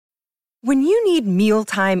When you need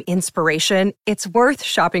mealtime inspiration, it's worth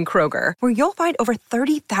shopping Kroger, where you'll find over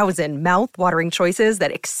 30,000 mouth-watering choices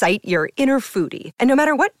that excite your inner foodie. And no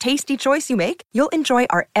matter what tasty choice you make, you'll enjoy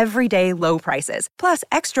our everyday low prices, plus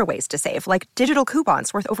extra ways to save, like digital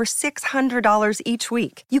coupons worth over $600 each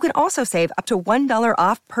week. You can also save up to $1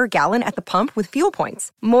 off per gallon at the pump with fuel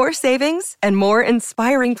points. More savings and more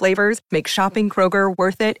inspiring flavors make shopping Kroger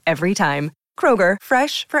worth it every time. Kroger,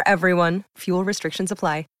 fresh for everyone. Fuel restrictions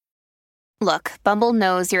apply. Look, Bumble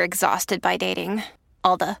knows you're exhausted by dating.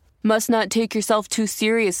 All the, must not take yourself too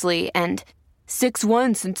seriously, and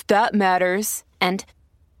 6'1" since that matters, and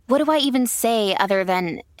what do I even say other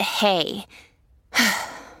than, hey?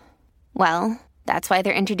 Well, that's why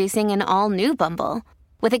they're introducing an all-new Bumble,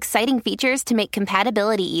 with exciting features to make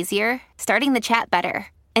compatibility easier, starting the chat better,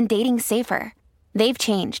 and dating safer. They've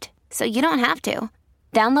changed, so you don't have to.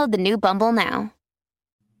 Download the new Bumble now.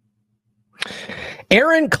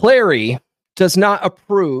 Aaron Clarey does not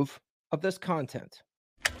approve of this content.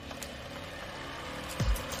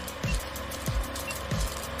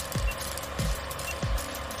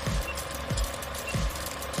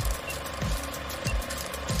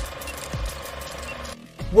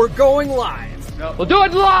 We're going live. No. We'll do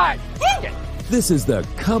it live. This is the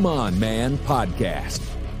Come On Man podcast.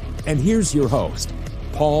 And here's your host,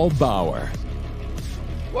 Paul Bauer.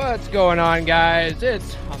 What's going on, guys?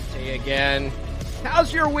 It's Hump Day again.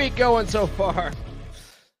 How's your week going so far?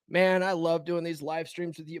 Man, I love doing these live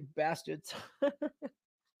streams with you bastards.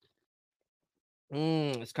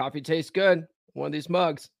 This coffee tastes good. One of these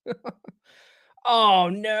mugs. Oh,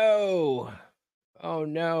 no. Oh,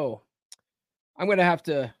 no. I'm going to have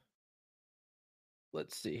to...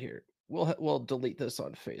 Let's see here. We'll delete this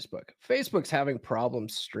on Facebook. Facebook's having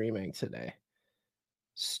problems streaming today.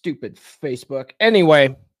 Stupid Facebook.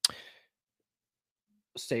 Anyway...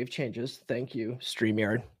 Save changes. Thank you,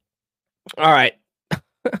 StreamYard. All right.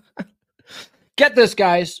 Get this,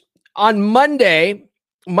 guys. On Monday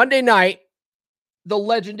night, the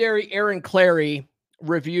legendary Aaron Clarey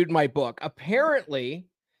reviewed my book. Apparently,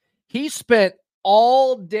 he spent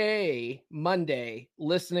all day Monday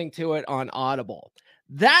listening to it on Audible.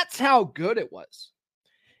 That's how good it was.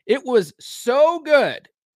 It was so good,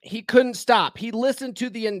 he couldn't stop. He listened to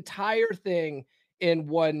the entire thing in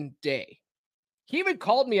one day. He even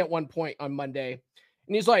called me at one point on Monday,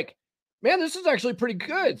 and he's like, man, this is actually pretty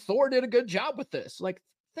good. Thor did a good job with this. Like,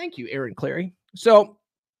 thank you, Aaron Clarey. So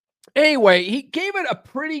anyway, he gave it a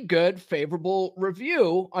pretty good, favorable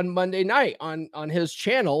review on Monday night on his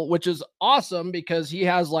channel, which is awesome because he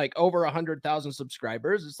has like over 100,000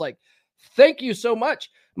 subscribers. It's like, thank you so much,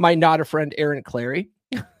 my not a friend, Aaron Clarey.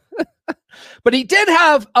 But he did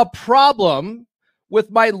have a problem with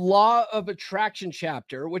my law of attraction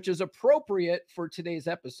chapter, which is appropriate for today's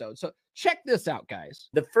episode. So check this out, guys.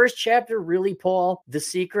 The first chapter, really, Paul, the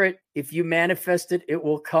secret, if you manifest it, it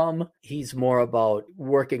will come. He's more about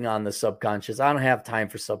working on the subconscious. I don't have time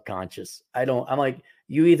for subconscious. I'm like,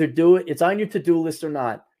 you either do it, it's on your to-do list or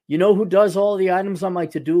not. You know who does all the items on my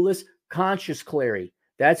to-do list? Conscious Clarey.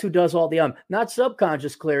 That's who does all the not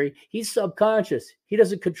subconscious Clarey. He's subconscious. He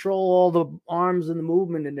doesn't control all the arms and the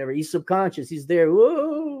movement and everything. He's subconscious. He's there.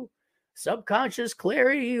 Ooh, subconscious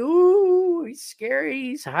Clarey. Ooh, he's scary.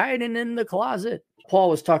 He's hiding in the closet.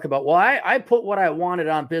 Paul was talking about, well, I put what I wanted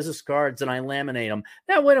on business cards and I laminate them.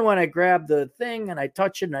 That way, when I grab the thing and I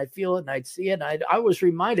touch it and I feel it and I see it, and I was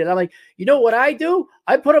reminded. I'm like, you know what I do?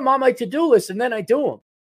 I put them on my to-do list and then I do them.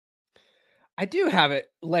 I do have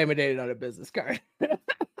it laminated on a business card.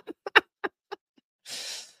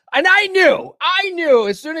 And I knew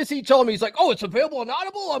as soon as he told me, he's like, oh, it's available on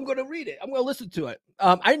Audible. I'm going to read it. I'm going to listen to it.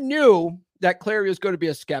 I knew that Clarey was going to be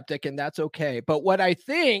a skeptic, and that's okay. But what I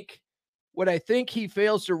think he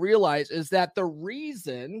fails to realize is that the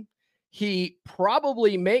reason he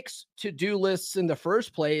probably makes to-do lists in the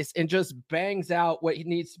first place and just bangs out what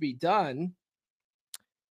needs to be done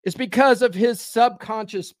is because of his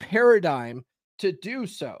subconscious paradigm to do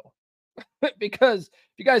so. Because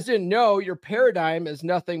if you guys didn't know, your paradigm is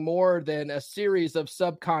nothing more than a series of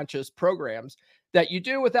subconscious programs that you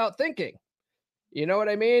do without thinking. You know what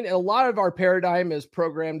I mean? And a lot of our paradigm is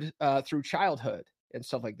programmed through childhood and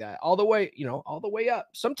stuff like that, all the way up.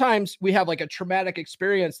 Sometimes we have like a traumatic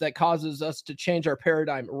experience that causes us to change our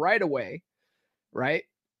paradigm right away, right?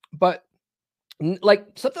 But like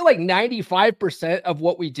something like 95% of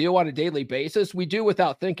what we do on a daily basis, we do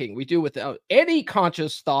without thinking. We do without any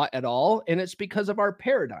conscious thought at all. And it's because of our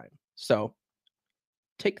paradigm. So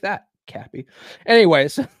take that, Cappy.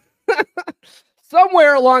 Anyways,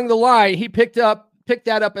 somewhere along the line, he picked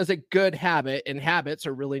that up as a good habit, and habits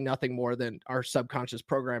are really nothing more than our subconscious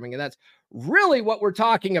programming. And that's really what we're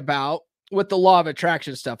talking about with the law of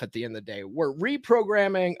attraction stuff at the end of the day. We're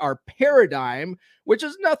reprogramming our paradigm, which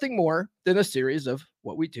is nothing more than a series of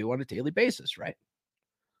what we do on a daily basis, right?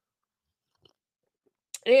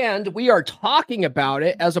 And we are talking about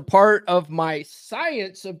it as a part of my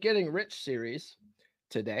Science of Getting Rich series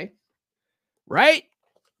today, right?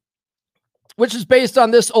 Which is based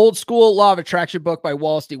on this old school law of attraction book by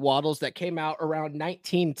Wallace D. Wattles that came out around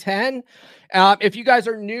 1910. If you guys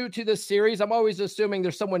are new to this series, I'm always assuming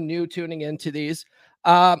there's someone new tuning into these.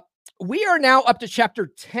 We are now up to chapter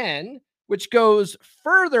 10, which goes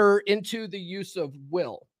further into the use of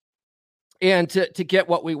will and to get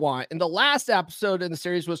what we want. And the last episode in the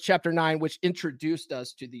series was chapter 9, which introduced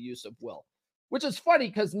us to the use of will, which is funny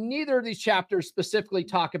because neither of these chapters specifically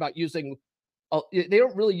talk about using. They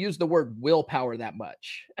don't really use the word willpower that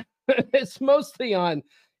much. It's mostly on,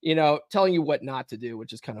 telling you what not to do,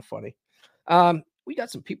 which is kind of funny. We got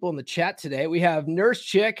some people in the chat today. We have Nurse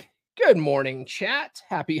Chick. Good morning, chat.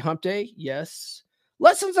 Happy hump day. Yes.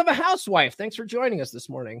 Lessons of a Housewife. Thanks for joining us this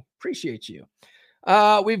morning. Appreciate you.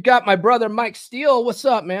 We've got my brother, Mike Steele. What's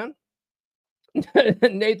up, man?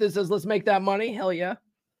 Nathan says, let's make that money. Hell yeah.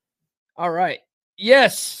 All right.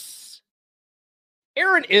 Yes.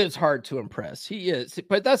 Aaron is hard to impress. He is,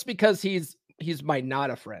 but that's because he's my not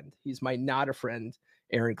a friend. He's my not a friend,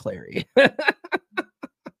 Aaron Clary.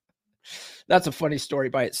 That's a funny story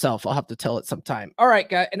by itself. I'll have to tell it sometime. All right,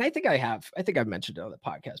 guys. And I think I've mentioned it on the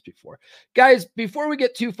podcast before. Guys, before we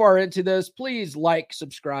get too far into this, please like,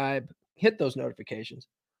 subscribe, hit those notifications.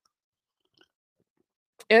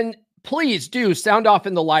 And please do sound off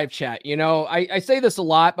in the live chat. I say this a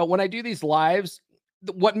lot, but when I do these lives,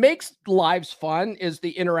 what makes lives fun is the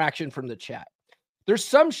interaction from the chat. There's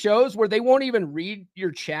some shows where they won't even read your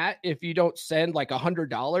chat if you don't send like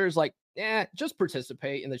 $100. Like, just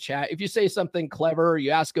participate in the chat. If you say something clever, or you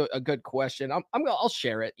ask a good question, I'll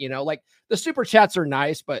share it. Like the super chats are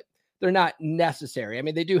nice, but they're not necessary. I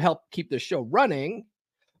mean, they do help keep the show running,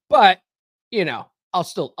 but I'll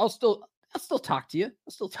still talk to you.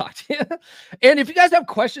 And if you guys have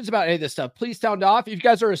questions about any of this stuff, please sound off. If you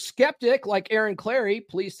guys are a skeptic like Aaron Clary,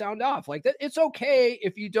 please sound off. Like that, it's okay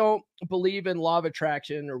if you don't believe in law of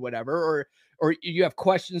attraction or whatever, or you have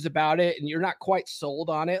questions about it and you're not quite sold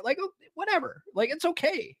on it. Like whatever. Like it's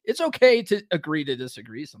okay. It's okay to agree to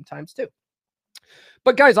disagree sometimes too.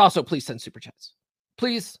 But guys, also please send super chats.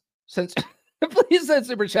 Please send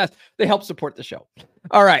super chats. They help support the show.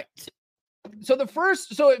 All right. So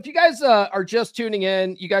if you guys are just tuning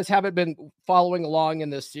in, you guys haven't been following along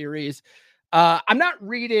in this series. I'm not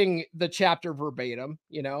reading the chapter verbatim.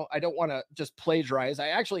 I don't want to just plagiarize. I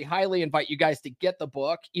actually highly invite you guys to get the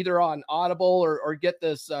book either on Audible or get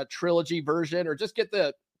this trilogy version, or just get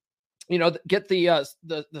the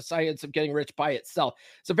Science of Getting Rich by itself.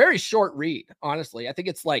 It's a very short read. Honestly, I think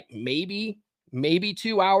it's like maybe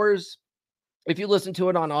 2 hours if you listen to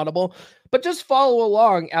it on Audible, but just follow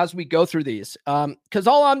along as we go through these. Because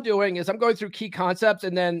all I'm doing is I'm going through key concepts,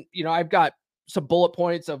 and then, I've got some bullet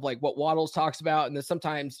points of like what Wattles talks about. And then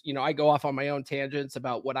sometimes, I go off on my own tangents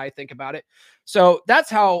about what I think about it. So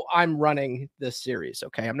that's how I'm running this series.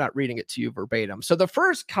 Okay. I'm not reading it to you verbatim. So the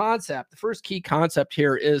first key concept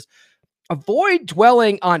here is avoid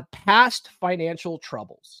dwelling on past financial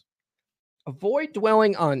troubles. Avoid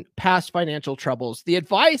dwelling on past financial troubles. The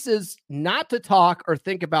advice is not to talk or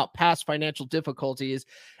think about past financial difficulties,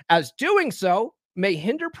 as doing so may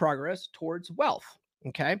hinder progress towards wealth.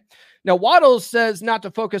 Okay. Now, Wattles says not to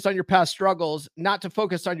focus on your past struggles, not to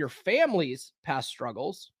focus on your family's past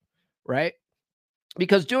struggles, right?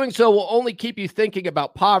 Because doing so will only keep you thinking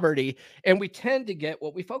about poverty, and we tend to get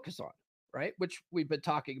what we focus on, right? Which we've been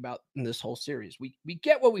talking about in this whole series. We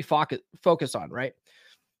get what we focus on, right?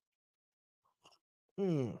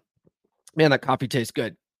 Man, that coffee tastes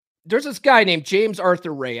good. There's this guy named James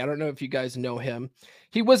Arthur Ray. I don't know if you guys know him.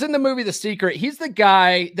 He was in the movie The Secret. He's the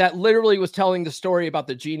guy that literally was telling the story about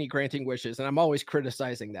the genie granting wishes, and I'm always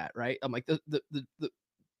criticizing that, right? I'm like,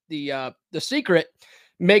 The Secret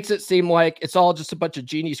makes it seem like it's all just a bunch of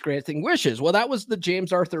genies granting wishes. Well, that was the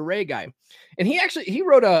James Arthur Ray guy, and he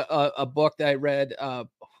wrote a book that I read a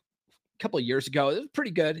couple of years ago. It was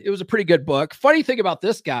pretty good. It was a pretty good book. Funny thing about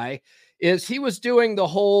this guy is he was doing the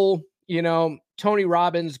whole, Tony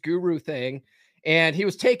Robbins guru thing. And he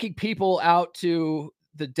was taking people out to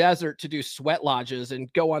the desert to do sweat lodges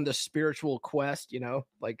and go on the spiritual quest,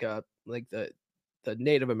 like the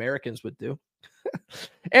Native Americans would do.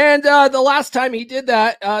 And the last time he did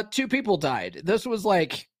that, 2 people died. This was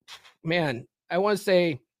like, man, I want to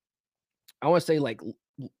say like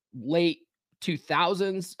late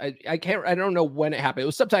 2000s. I don't know when it happened. It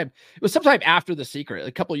was sometime after The Secret,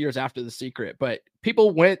 a couple of years after The Secret, but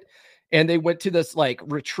people went And they went to this like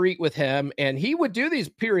retreat with him, and he would do these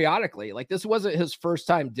periodically. Like this wasn't his first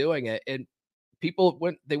time doing it. And people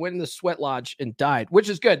went in the sweat lodge and died, which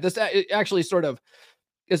is good. This actually sort of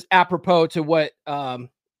is apropos to what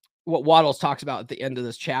Waddles talks about at the end of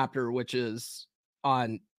this chapter, which is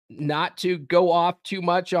on not to go off too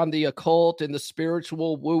much on the occult and the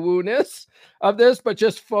spiritual woo-woo-ness of this, but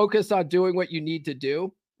just focus on doing what you need to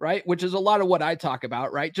do, right? Which is a lot of what I talk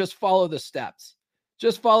about, right? Just follow the steps.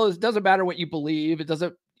 Just follow. It doesn't matter what you believe. It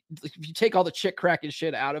doesn't, if you take all the chick cracking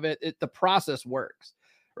shit out of it, the process works,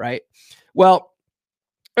 right? Well,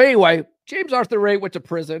 anyway, James Arthur Ray went to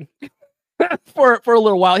prison for a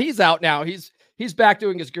little while. He's out now. He's back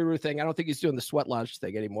doing his guru thing. I don't think he's doing the sweat lodge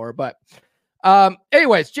thing anymore, but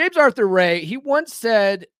anyways, James Arthur Ray, he once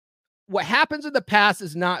said, what happens in the past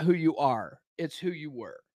is not who you are, it's who you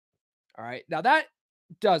were. All right. Now that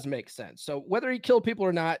does make sense. So whether he killed people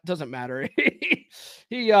or not, doesn't matter.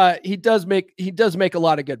 he does make a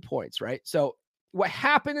lot of good points, right? So what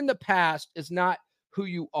happened in the past is not who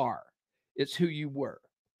you are, it's who you were.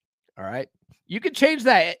 All right. You can change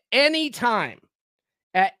that at any time.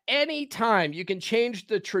 At any time, you can change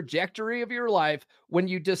the trajectory of your life when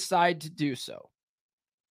you decide to do so.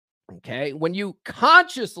 Okay. When you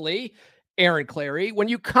consciously, Aaron Clarey, when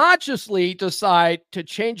you consciously decide to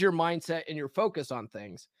change your mindset and your focus on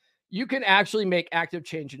things, you can actually make active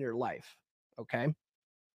change in your life. Okay.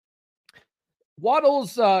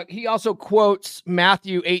 Waddles, he also quotes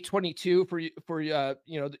Matthew 8:22 for your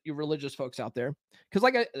religious folks out there.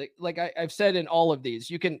 Because I've said in all of these,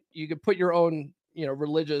 you can put your own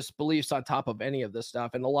religious beliefs on top of any of this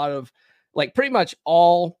stuff. And a lot of pretty much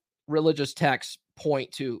all religious texts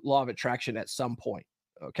point to law of attraction at some point.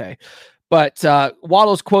 Okay. But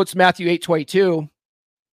Waddles quotes Matthew 8:22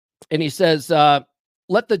 and he says,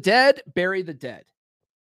 let the dead bury the dead.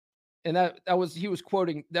 And he was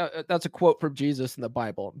quoting, that's a quote from Jesus in the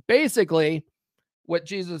Bible. Basically what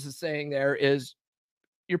Jesus is saying there is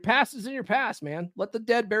your past is in your past, man. Let the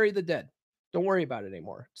dead bury the dead. Don't worry about it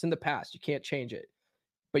anymore. It's in the past. You can't change it.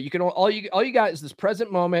 But you can all you got is this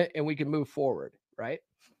present moment, and we can move forward, right?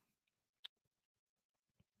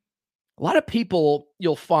 A lot of people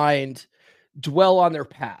you'll find dwell on their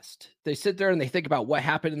past. They sit there and they think about what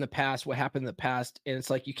happened in the past, and it's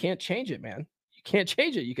like you can't change it, man. You can't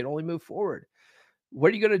change it. You can only move forward.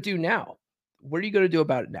 What are you going to do now? What are you going to do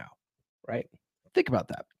about it now? Right? Think about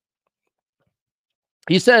that.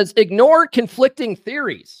 He says, ignore conflicting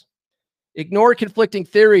theories. Ignore conflicting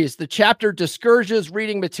theories. The chapter discourages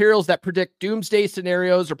reading materials that predict doomsday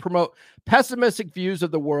scenarios or promote pessimistic views of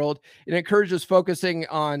the world. It encourages focusing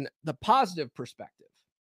on the positive perspective,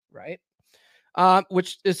 right?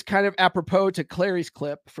 Which is kind of apropos to Clarey's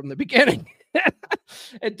clip from the beginning.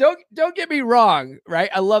 And don't get me wrong, right?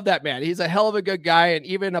 I love that man. He's a hell of a good guy and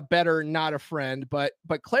even a better, not a friend. But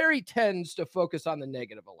Clarey tends to focus on the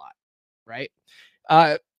negative a lot, right?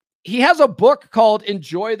 He has a book called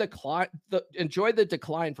Enjoy the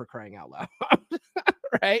Decline, for crying out loud.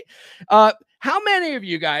 Right? How many of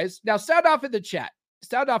you guys now sound off in the chat?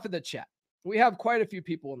 We have quite a few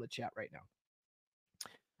people in the chat right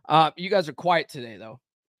now. You guys are quiet today though.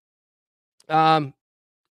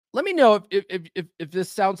 Let me know if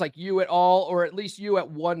this sounds like you at all, or at least you at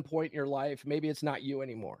one point in your life. Maybe it's not you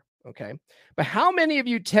anymore. Okay. But how many of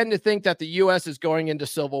you tend to think that the U.S. is going into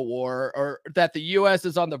civil war, or that the U.S.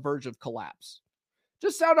 is on the verge of collapse?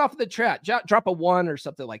 Just sound off in the chat. Drop a 1 or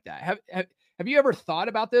something like that. Have you ever thought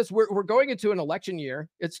about this? We're going into an election year.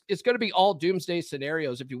 It's going to be all doomsday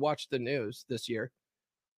scenarios if you watch the news this year.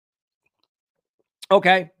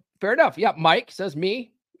 Okay. Fair enough. Yeah. Mike says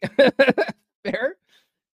me. Fair.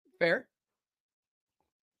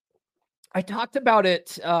 I talked about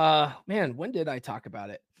it. When did I talk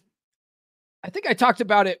about it? I think I talked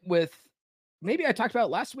about it maybe I talked about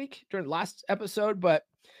it last week during the last episode, but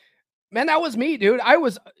man, that was me, dude. I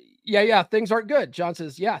was, things aren't good. John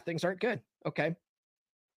says, yeah, things aren't good. Okay.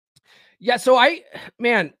 Yeah. So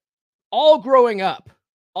all growing up,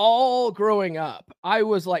 I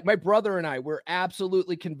was like, my brother and I were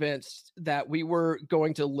absolutely convinced that we were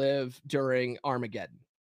going to live during Armageddon.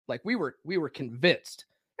 Like we were convinced.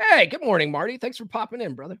 Hey, good morning, Marty. Thanks for popping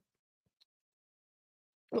in, brother.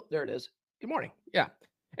 Oh, there it is. Good morning. Yeah.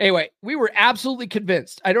 Anyway, we were absolutely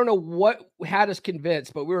convinced. I don't know what had us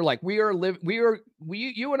convinced, but we were like,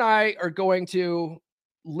 you and I are going to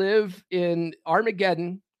live in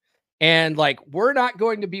Armageddon, and like, we're not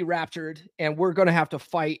going to be raptured, and we're going to have to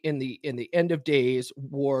fight in the end of days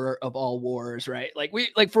war of all wars. Right.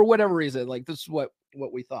 Like for whatever reason, like this is what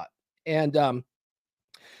we thought. And then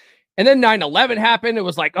 9/11 happened. It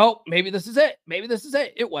was like, oh, maybe this is it.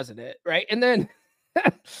 It wasn't it. Right. And then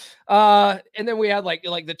And then we had like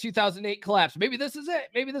the 2008 collapse. Maybe this is it.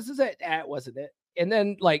 Maybe this is it. It wasn't it. And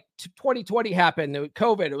then like 2020 happened.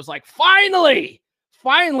 COVID. It was like, finally,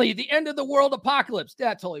 the end of the world apocalypse.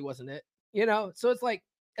 That totally wasn't it. You know? So it's like,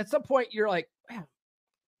 at some point you're like, wow,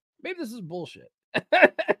 maybe this is bullshit.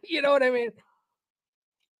 You know what I mean?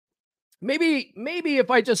 Maybe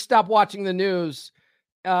if I just stop watching the news,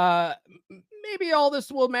 maybe all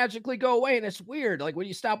this will magically go away. And it's weird. Like when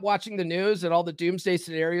you stop watching the news and all the doomsday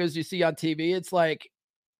scenarios you see on TV, it's like,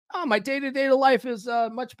 oh, my day-to-day life is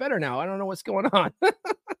much better now. I don't know what's going on.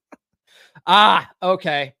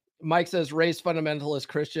 Okay. Mike says race fundamentalist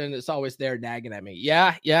Christian is always there nagging at me.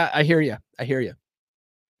 Yeah, I hear you.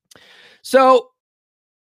 So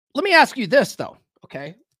let me ask you this though.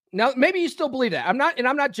 Okay. Now, maybe you still believe that. I'm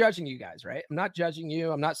not judging you guys, right? I'm not judging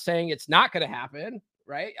you. I'm not saying it's not going to happen,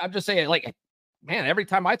 right? I'm just saying, like, man, every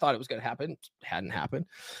time I thought it was going to happen, it hadn't happened.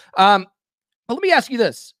 But let me ask you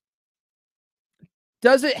this.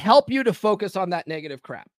 Does it help you to focus on that negative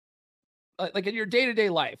crap? Like in your day-to-day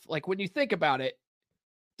life, like when you think about it,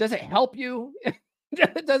 does it help you?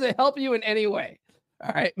 Does it help you in any way?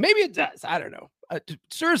 All right. Maybe it does. I don't know.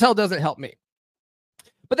 Sure as hell doesn't help me.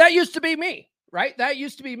 But that used to be me. Right? That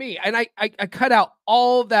used to be me. And I cut out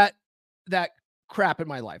all that crap in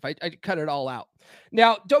my life. I cut it all out.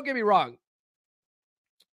 Now, don't get me wrong.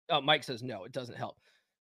 Oh, Mike says, no, it doesn't help.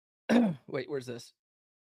 Wait, where's this?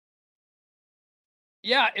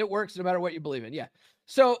 Yeah, it works no matter what you believe in. Yeah.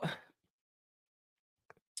 So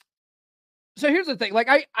here's the thing. Like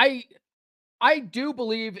I do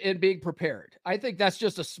believe in being prepared. I think that's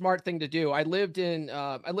just a smart thing to do. I lived in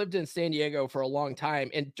San Diego for a long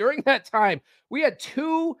time. And during that time, we had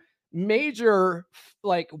 2 major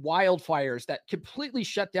like wildfires that completely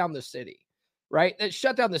shut down the city, right? That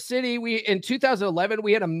shut down the city. In 2011,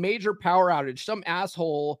 we had a major power outage. Some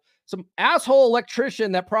asshole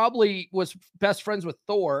electrician that probably was best friends with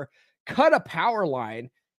Thor cut a power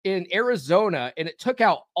line in Arizona, and it took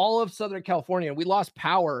out all of Southern California. And we lost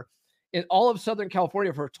power in all of Southern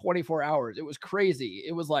California for 24 hours. It was crazy.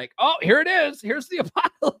 It was like, oh, here it is. Here's the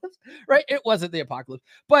apocalypse, right? It wasn't the apocalypse,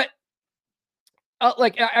 but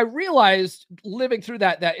like I realized living through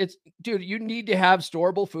that it's, dude, you need to have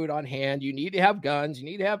storable food on hand. You need to have guns. You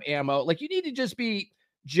need to have ammo. Like you need to just be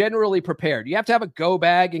generally prepared. You have to have a go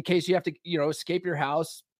bag in case you have to, escape your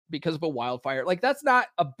house because of a wildfire. Like that's not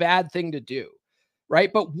a bad thing to do.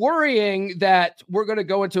 Right. But worrying that we're going to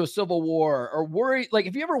go into a civil war or like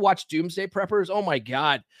if you ever watch Doomsday Preppers, oh my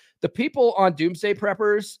God, the people on Doomsday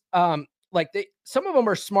Preppers, some of them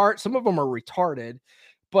are smart, some of them are retarded,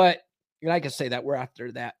 but I can say that we're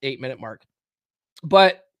after that 8-minute mark.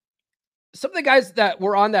 But some of the guys that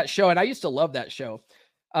were on that show, and I used to love that show,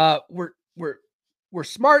 were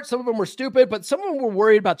smart. Some of them were stupid, but some of them were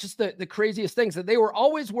worried about just the craziest things. And they were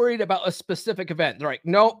always worried about a specific event. They're like,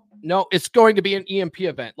 no, it's going to be an EMP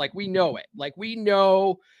event. Like we know it. Like we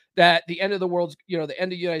know that the end of the world's, the end of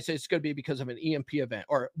the United States is going to be because of an EMP event,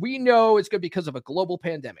 or we know it's going to be because of a global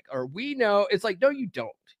pandemic, or we know it's like, no, you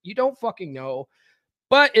don't. You don't fucking know.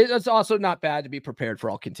 But it's also not bad to be prepared for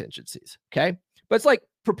all contingencies. Okay. But it's like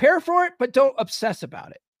prepare for it, but don't obsess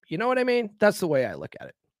about it. You know what I mean? That's the way I look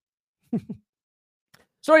at it.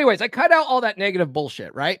 So anyways, I cut out all that negative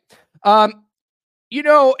bullshit, right? And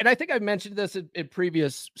I think I've mentioned this in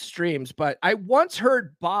previous streams, but I once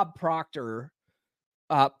heard Bob Proctor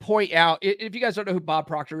point out, if you guys don't know who Bob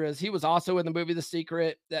Proctor is, he was also in the movie The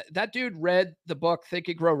Secret. That dude read the book Think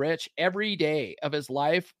and Grow Rich every day of his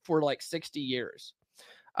life for like 60 years.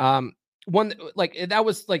 That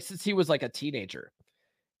was like since he was like a teenager.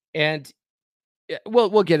 And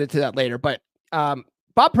we'll get into that later, but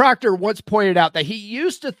Bob Proctor once pointed out that he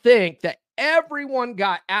used to think that everyone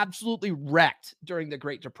got absolutely wrecked during the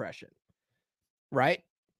Great Depression, right?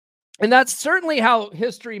 And that's certainly how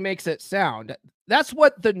history makes it sound. That's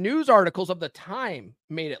what the news articles of the time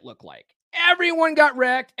made it look like. Everyone got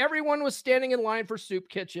wrecked. Everyone was standing in line for soup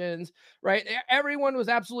kitchens, right? Everyone was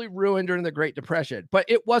absolutely ruined during the Great Depression, but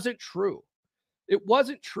it wasn't true. It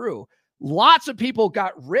wasn't true. Lots of people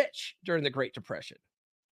got rich during the Great Depression,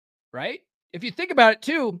 right? If you think about it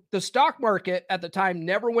too, the stock market at the time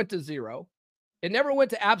never went to zero. It never went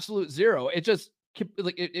to absolute zero. It just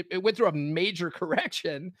it went through a major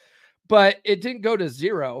correction, but it didn't go to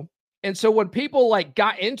zero. And so when people like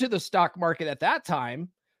got into the stock market at that time,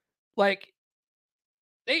 like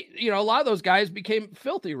they, a lot of those guys became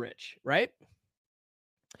filthy rich, right?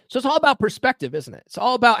 So it's all about perspective, isn't it? It's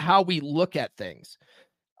all about how we look at things.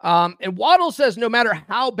 And Waddle says, no matter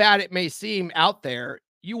how bad it may seem out there,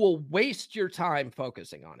 you will waste your time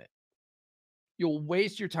focusing on it. You'll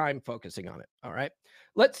waste your time focusing on it. All right.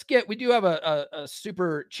 we do have a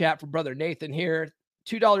super chat from Brother Nathan here.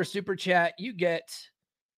 $2 super chat.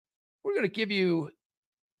 We're going to give you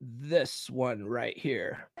this one right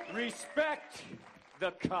here. Respect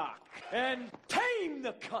the cock and tame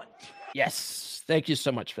the cunt. Yes. Thank you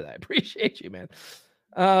so much for that. Appreciate you, man.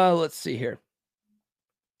 Let's see here.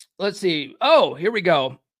 Let's see. Oh, here we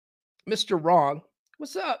go. Mr. Wrong.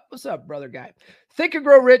 What's up? What's up, brother guy? Think and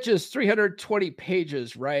Grow Rich is 320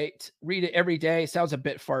 pages, right? Read it every day. Sounds a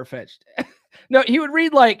bit far-fetched. No, he would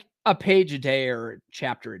read like a page a day or a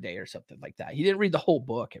chapter a day or something like that. He didn't read the whole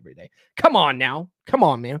book every day. Come on now. Come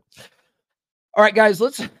on, man. All right, guys,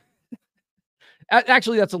 let's...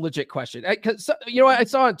 Actually, that's a legit question. Because, you know what? I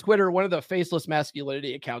saw on Twitter, one of the faceless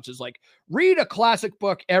masculinity accounts is like, read a classic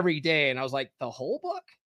book every day. And I was like, the whole book?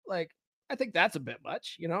 Like, I think that's a bit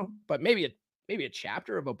much, you know, but maybe a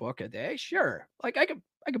chapter of a book a day. Sure. Like I could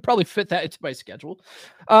probably fit that into my schedule.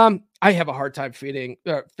 I have a hard time fitting,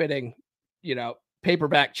 you know,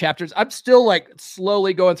 paperback chapters. I'm still like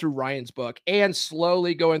slowly going through Ryan's book and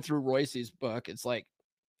slowly going through Royce's book. It's like,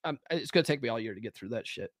 it's going to take me all year to get through that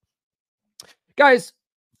shit. Guys,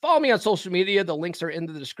 follow me on social media. The links are in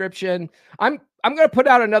the description. I'm going to put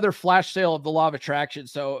out another flash sale of the Law of Attraction.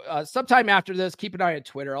 So sometime after this, keep an eye on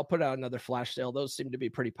Twitter. I'll put out another flash sale. Those seem to be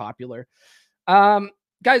pretty popular.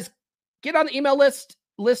 Guys, get on the email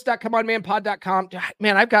list.comeonmanpod.com.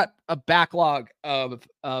 Man, I've got a backlog of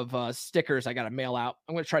stickers I got to mail out.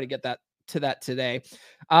 I'm going to try to get to that today.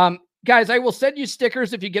 Guys, I will send you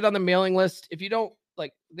stickers if you get on the mailing list. If you don't,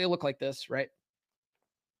 like, they look like this, right?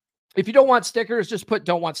 If you don't want stickers, just put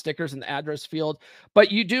don't want stickers in the address field. But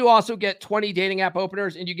you do also get 20 dating app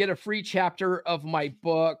openers, and you get a free chapter of my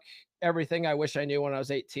book, Everything I Wish I Knew When I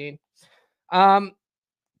Was 18.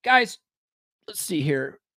 Guys, let's see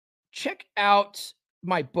here. Check out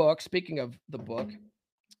my book. Speaking of the book,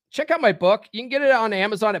 check out my book. You can get it on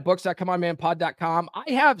Amazon at books.comeonmanpod.com.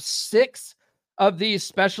 I have 6 of these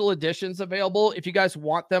special editions available. If you guys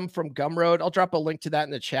want them from Gumroad, I'll drop a link to that in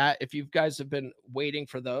the chat. If you guys have been waiting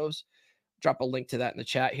for those, drop a link to that in the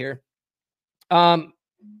chat here.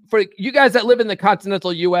 For you guys that live in the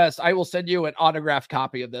continental US, I will send you an autographed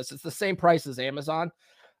copy of this. It's the same price as Amazon.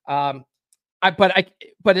 But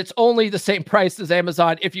it's only the same price as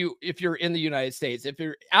Amazon if you're in the United States. If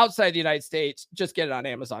you're outside the United States, just get it on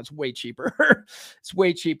Amazon. It's way cheaper. It's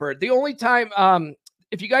way cheaper. The only time,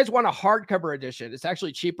 if you guys want a hardcover edition, it's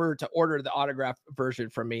actually cheaper to order the autographed version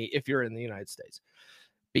from me if you're in the United States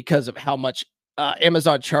because of how much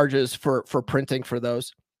Amazon charges for printing for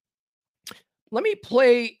those. Let me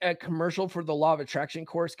play a commercial for the Law of Attraction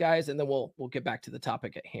course, guys, and then we'll get back to the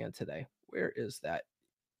topic at hand today. Where is that?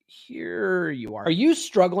 Here you are. Are you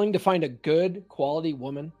struggling to find a good quality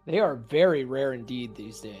woman? They are very rare indeed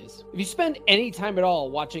these days. If you spend any time at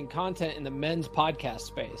all watching content in the men's podcast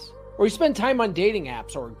space, or you spend time on dating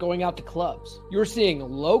apps or going out to clubs, you're seeing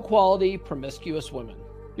low quality, promiscuous women.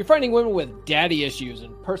 You're finding women with daddy issues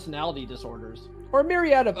and personality disorders, or a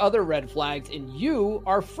myriad of other red flags, and you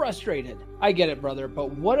are frustrated. I get it, brother,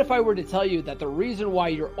 but what if I were to tell you that the reason why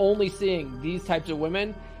you're only seeing these types of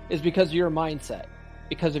women is because of your mindset,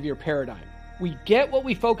 because of your paradigm? We get what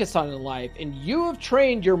we focus on in life, and you have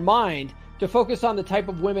trained your mind to focus on the type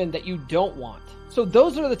of women that you don't want. So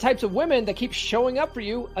those are the types of women that keep showing up for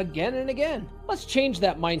you again and again. Let's change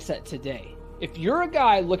that mindset today. If you're a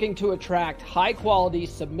guy looking to attract high-quality,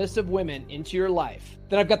 submissive women into your life,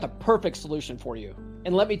 then I've got the perfect solution for you.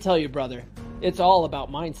 And let me tell you, brother, it's all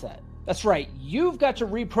about mindset. That's right. You've got to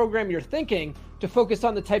reprogram your thinking to focus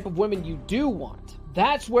on the type of women you do want.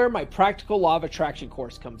 That's where my Practical Law of Attraction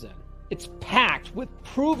course comes in. It's packed with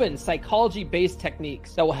proven psychology-based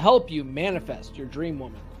techniques that will help you manifest your dream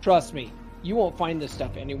woman. Trust me, you won't find this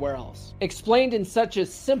stuff anywhere else. Explained in such a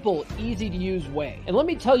simple, easy-to-use way. And let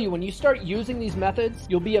me tell you, when you start using these methods,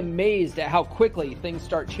 you'll be amazed at how quickly things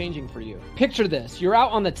start changing for you. Picture this. You're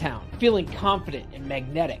out on the town, feeling confident and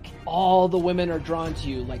magnetic. All the women are drawn to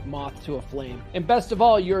you like moth to a flame. And best of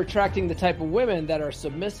all, you're attracting the type of women that are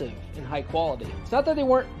submissive and high quality. It's not that they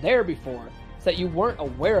weren't there before. It's that you weren't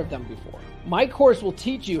aware of them before. My course will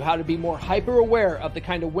teach you how to be more hyper aware of the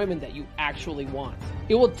kind of women that you actually want.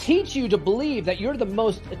 It will teach you to believe that you're the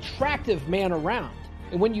most attractive man around.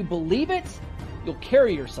 And when you believe it, you'll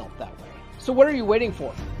carry yourself that way. So what are you waiting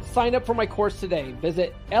for? Sign up for my course today.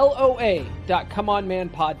 Visit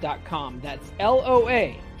loa.comeonmanpod.com. That's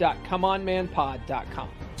loa.comeonmanpod.com.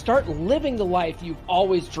 Start living the life you've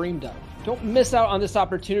always dreamed of. Don't miss out on this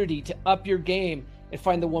opportunity to up your game and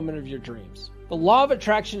find the woman of your dreams. The law of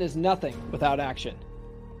attraction is nothing without action.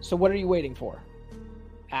 So what are you waiting for?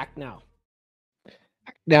 Act now.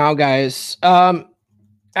 Act now, guys.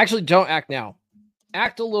 Actually, don't act now.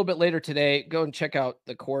 act a little bit later today. Go and check out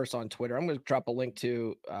the course on Twitter. I'm going to drop a link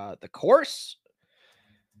to the course,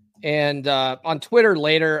 and on Twitter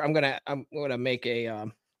later, I'm gonna make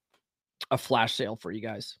a flash sale for you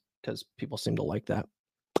guys because people seem to like that.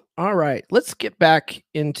 All right, let's get back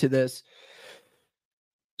into this.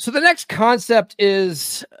 So the next concept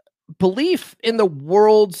is belief in the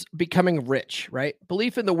world's becoming rich, right?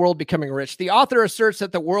 Belief in the world becoming rich. The author asserts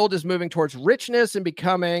that the world is moving towards richness and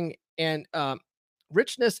becoming, and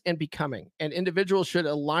individuals should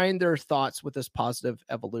align their thoughts with this positive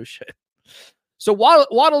evolution. So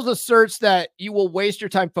Waddles asserts that you will waste your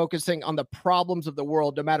time focusing on the problems of the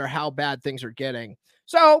world, no matter how bad things are getting.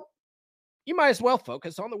 So you might as well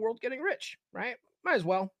focus on the world getting rich, right? Might as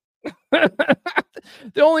well.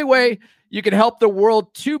 The only way you can help the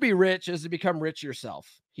world to be rich is to become rich yourself,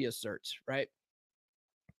 he asserts, right?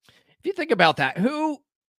 If you think about that, who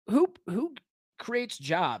creates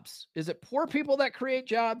jobs? Is it poor people that create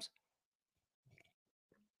jobs?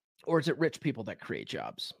 Or is it rich people that create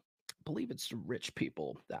jobs? I believe it's the rich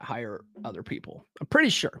people that hire other people. I'm pretty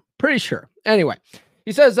sure. Anyway,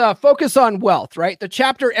 he says, focus on wealth, right? The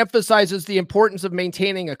chapter emphasizes the importance of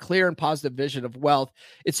maintaining a clear and positive vision of wealth.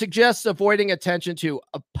 It suggests avoiding attention to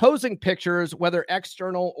opposing pictures, whether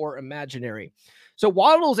external or imaginary. So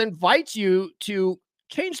Waddles invites you to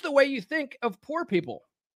change the way you think of poor people.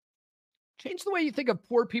 Change the way you think of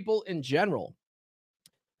poor people in general.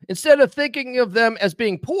 Instead of thinking of them as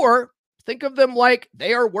being poor, think of them like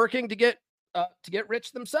they are working to get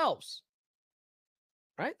rich themselves.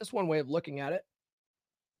 Right? That's one way of looking at it.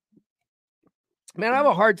 Man, I have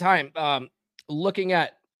a hard time looking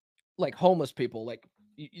at like homeless people, like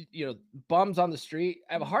you know, bums on the street.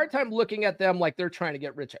 I have a hard time looking at them like they're trying to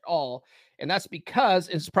get rich at all, and that's because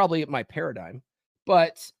it's probably my paradigm.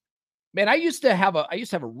 But man, I used to have a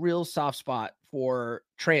real soft spot for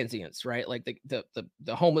transients, right? Like the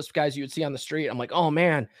homeless guys you would see on the street. I'm like, oh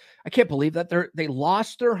man, I can't believe that they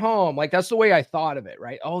lost their home. Like that's the way I thought of it,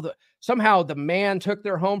 right? Oh, somehow the man took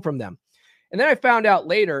their home from them. And then I found out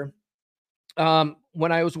later,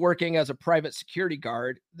 when I was working as a private security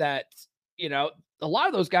guard, that you know a lot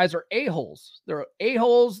of those guys are a-holes. They're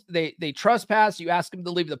a-holes. They trespass. You ask them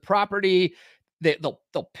to leave the property.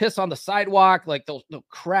 They'll piss on the sidewalk, like they'll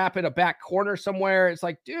crap in a back corner somewhere. It's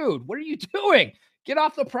like, dude, what are you doing? Get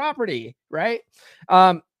off the property, right?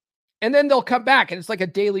 And then they'll come back, and it's like a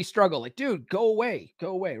daily struggle. Like, dude, go away,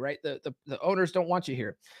 right? The owners don't want you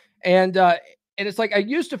here, and it's like I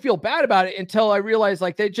used to feel bad about it until I realized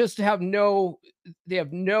like they just have no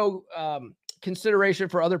consideration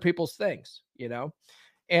for other people's things, you know,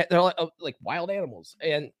 and they're like wild animals.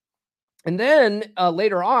 And then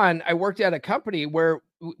later on, I worked at a company where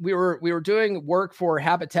we were doing work for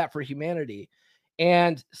Habitat for Humanity,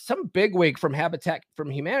 and some bigwig from Habitat for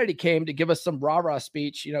Humanity came to give us some rah-rah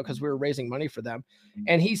speech, you know, because we were raising money for them.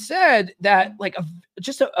 And he said that like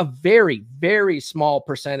just a very, very small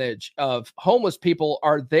percentage of homeless people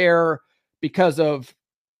are there because of,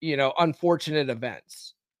 you know, unfortunate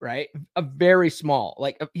events. Right. A very small,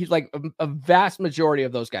 like he's like a vast majority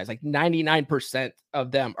of those guys, like 99% of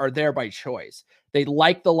them are there by choice. They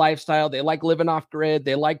like the lifestyle. They like living off grid.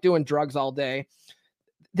 They like doing drugs all day.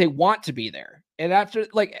 They want to be there. And after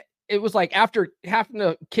it was like after having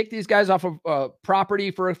to kick these guys off of property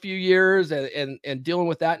for a few years and dealing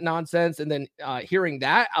with that nonsense. And then hearing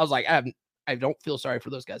that, I was like, I don't feel sorry for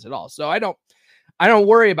those guys at all. So I don't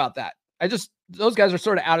worry about that. Those guys are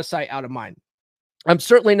sort of out of sight, out of mind. I'm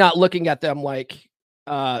certainly not looking at them like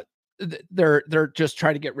they're just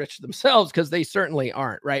trying to get rich themselves, because they certainly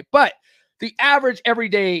aren't, right? But the average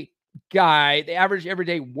everyday guy, the average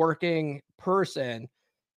everyday working person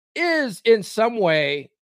is in some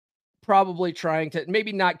way probably trying to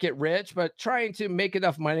maybe not get rich, but trying to make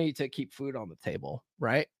enough money to keep food on the table,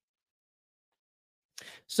 right?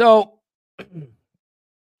 So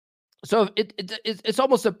it's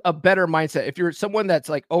almost a better mindset. If you're someone that's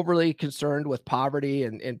like overly concerned with poverty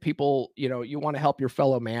and people, you know, you want to help your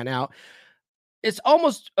fellow man out, it's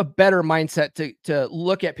almost a better mindset to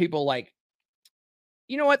look at people like,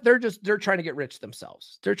 you know what, they're trying to get rich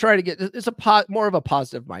themselves. They're trying to get, it's more of a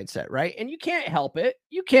positive mindset, right? And you can't help it.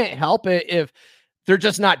 You can't help it if they're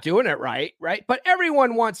just not doing it right? But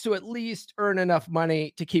everyone wants to at least earn enough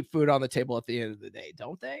money to keep food on the table at the end of the day,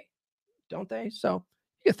 don't they? So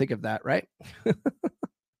you can think of that, right?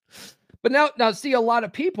 But now see, a lot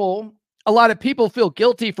of people feel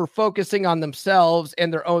guilty for focusing on themselves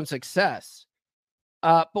and their own success.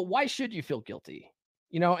 But why should you feel guilty?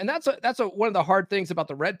 You know, and that's one of the hard things about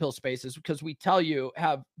the red pill space, is because we tell you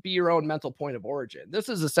be your own mental point of origin. This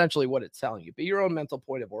is essentially what it's telling you. Be your own mental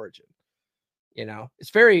point of origin. You know,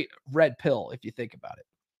 it's very red pill if you think about it.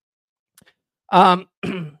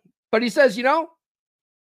 But he says, you know,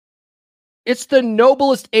 it's the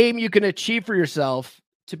noblest aim you can achieve for yourself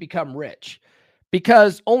to become rich,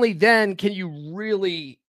 because only then can you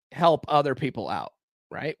really help other people out,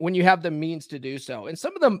 right? When you have the means to do so. And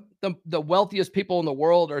some of them, the wealthiest people in the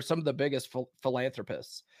world are some of the biggest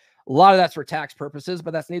philanthropists. A lot of that's for tax purposes,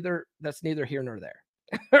 but that's neither here nor there.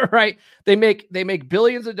 Right? They make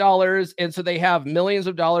billions of dollars, and so they have millions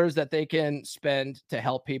of dollars that they can spend to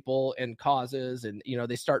help people and causes, and you know,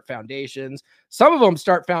 they start foundations. Some of them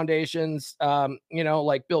start foundations, you know,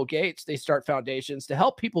 like Bill Gates. They start foundations to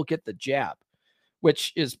help people get the jab,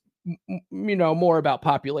 which is, you know, more about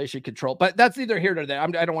population control. But that's neither here nor there. I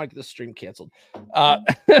don't want to get the stream canceled. I'm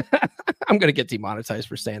going to get demonetized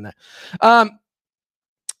for saying that.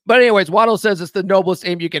 But anyways, Waddle says it's the noblest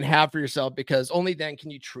aim you can have for yourself, because only then can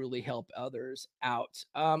you truly help others out.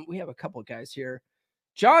 We have a couple of guys here.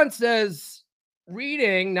 John says,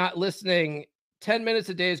 reading, not listening, 10 minutes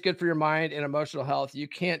a day is good for your mind and emotional health. You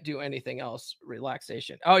can't do anything else.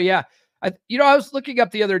 Relaxation. Oh, yeah. I was looking up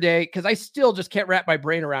the other day because I still just can't wrap my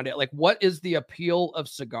brain around it. Like, what is the appeal of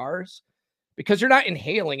cigars? Because you're not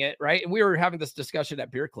inhaling it, right? And we were having this discussion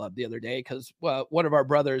at Beer Club the other day because one of our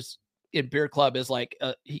brothers in Beer Club is like,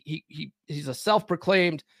 he's a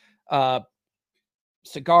self-proclaimed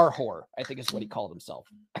cigar whore, I think is what he called himself.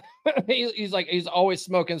 he's always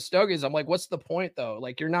smoking stogies. I'm like, what's the point though?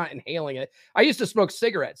 Like, you're not inhaling it. I used to smoke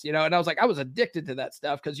cigarettes, you know, and I was like, I was addicted to that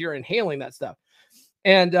stuff because you're inhaling that stuff.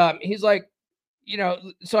 And he's like, you know,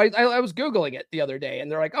 so I was Googling it the other day,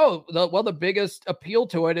 and they're like, oh, the biggest appeal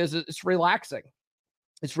to it is it's relaxing.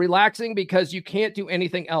 It's relaxing because you can't do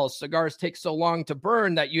anything else. Cigars take so long to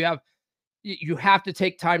burn that you have to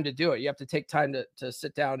take time to do it. You have to take time to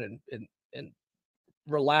sit down and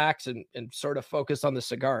relax and sort of focus on the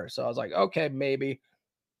cigar. So I was like, okay, maybe.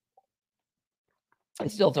 I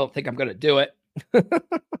still don't think I'm going to do it.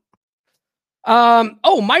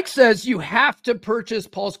 Mike says you have to purchase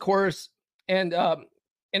Paul's course and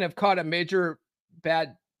have caught a major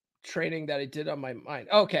bad training that I did on my mind.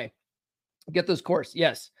 Okay. Get this course.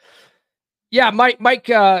 Yes. Yeah, Mike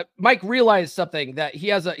realized something, that he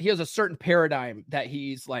has a certain paradigm that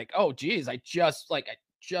he's like, oh geez, I just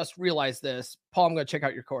realized this. Paul, I'm going to check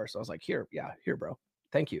out your course. I was like, here, bro.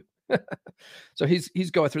 Thank you. So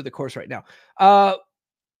he's going through the course right now.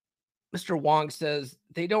 Mr. Wong says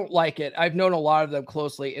they don't like it. I've known a lot of them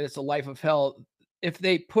closely, and it's a life of hell. If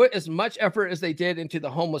they put as much effort as they did into the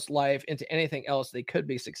homeless life, into anything else, they could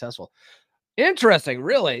be successful. Interesting,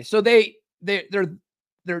 really. So they're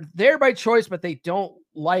there by choice, but they don't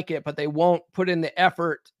like it, but they won't put in the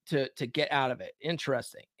effort to get out of it.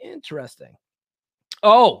 Interesting.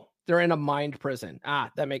 Oh, they're in a mind prison.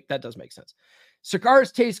 That does make sense.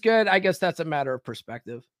 Cigars taste good. I guess that's a matter of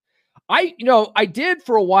perspective. I did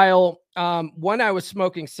for a while. When I was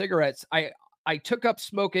smoking cigarettes, I took up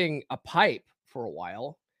smoking a pipe for a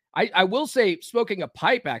while. I will say smoking a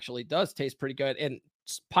pipe actually does taste pretty good, and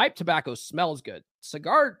pipe tobacco smells good.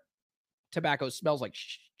 Cigar tobacco smells like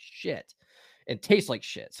shit and tastes like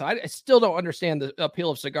shit. So I still don't understand the appeal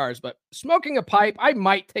of cigars, but smoking a pipe, I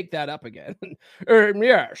might take that up again.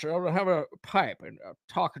 Yes, I'll have a pipe and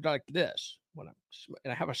talk like this and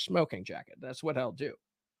I have a smoking jacket. That's what I'll do.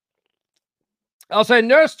 I'll say,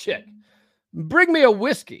 nurse chick, bring me a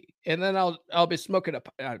whiskey, and then I'll be smoking a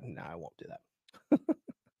pipe. No, I won't do that.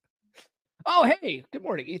 Oh, hey, good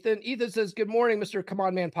morning, Ethan. Ethan says, good morning, Mr. Come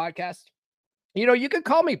On Man podcast. You know, you can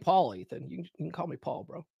call me Paul, Ethan. You can call me Paul,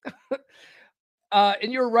 bro.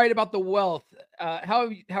 And you're right about the wealth. How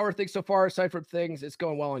are things so far, aside from things? It's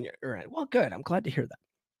going well on your end. Well, good. I'm glad to hear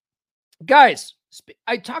that. Guys,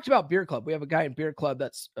 I talked about Beer Club. We have a guy in Beer Club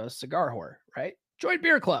that's a cigar whore, right? Join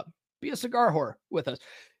Beer Club. Be a cigar whore with us.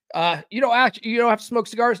 You don't have to smoke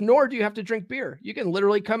cigars, nor do you have to drink beer. You can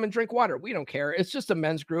literally come and drink water. We don't care. It's just a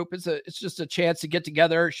men's group. It's just a chance to get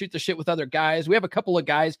together, shoot the shit with other guys. We have a couple of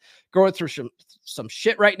guys going through some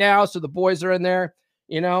shit right now. So the boys are in there,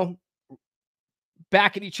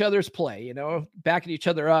 backing each other's play, backing each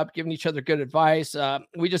other up, giving each other good advice.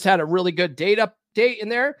 We just had a really good date update in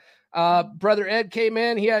there. Brother Ed came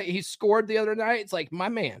in. He scored the other night. It's like, my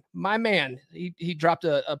man, he dropped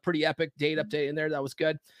a pretty epic date update in there. That was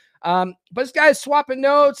good. But this guy's swapping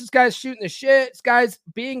notes. This guy's shooting the shit. This guy's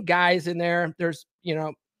being guys in there. There's,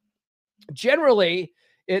 generally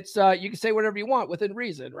it's, you can say whatever you want within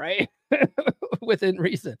reason, right? Within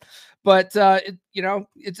reason. But,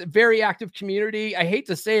 it's a very active community. I hate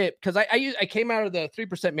to say it because I came out of the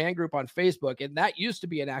 3% Man group on Facebook, and that used to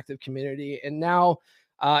be an active community. And now,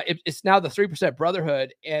 it's now the 3%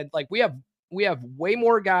 Brotherhood. And like, we have way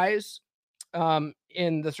more guys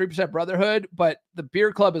in the 3% Brotherhood, but the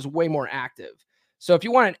beer club is way more active. So if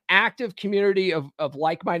you want an active community of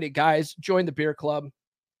like-minded guys, join the beer club.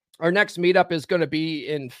 Our next meetup is going to be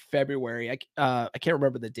in February. I can't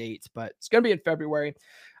remember the dates, but it's going to be in February.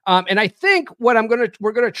 And I think what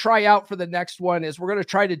we're going to try out for the next one is we're going to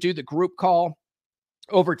try to do the group call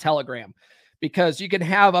over Telegram, because you can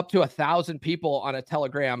have up to 1,000 people on a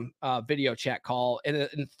Telegram video chat call and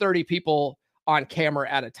 30 people on camera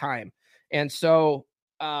at a time. And so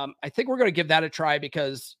I think we're going to give that a try,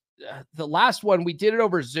 because the last one we did it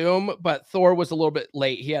over Zoom, but Thor was a little bit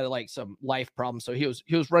late. He had like some life problems, so he was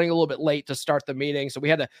running a little bit late to start the meeting. So we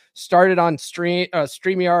had to start it on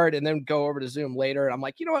StreamYard and then go over to Zoom later. And I'm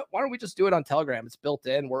like, you know what? Why don't we just do it on Telegram? It's built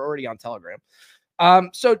in. We're already on Telegram.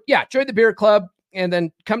 So yeah, join the beer club and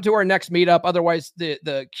then come to our next meetup. Otherwise,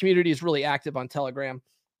 the community is really active on Telegram.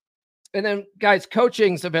 And then, guys,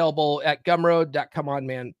 coaching's available at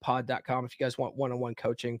gumroad.comeonmanpod.com if you guys want one-on-one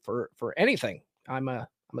coaching for anything. I'm a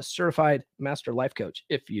certified master life coach,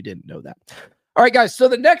 if you didn't know that. All right, guys. So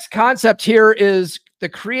the next concept here is the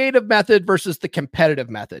creative method versus the competitive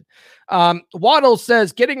method. Waddle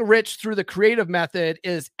says getting rich through the creative method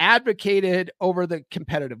is advocated over the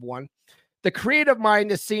competitive one. The creative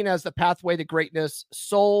mind is seen as the pathway to greatness,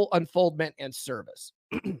 soul unfoldment, and service.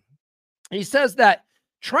 He says that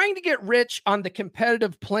trying to get rich on the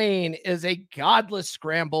competitive plane is a godless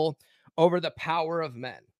scramble over the power of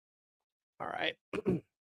men. All right.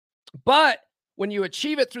 But when you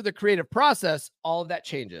achieve it through the creative process, all of that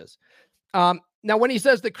changes. Now, when he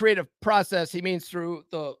says the creative process, he means through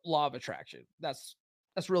the law of attraction. That's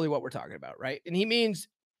really what we're talking about, right? And he means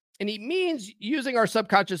using our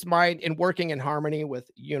subconscious mind and working in harmony with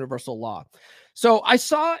universal law. So I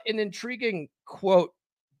saw an intriguing quote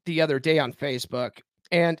the other day on Facebook,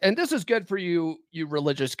 and this is good for you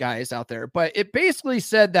religious guys out there, but it basically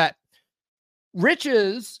said that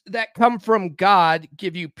riches that come from God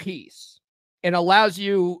give you peace and allows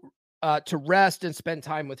you to rest and spend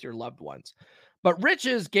time with your loved ones. But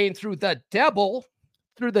riches gained through the devil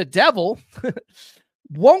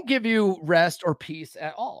won't give you rest or peace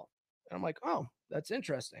at all. And I'm like, oh, that's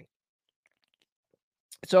interesting.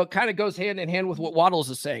 So it kind of goes hand in hand with what Waddles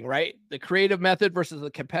is saying, right? The creative method versus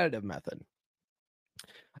the competitive method.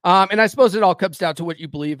 And I suppose it all comes down to what you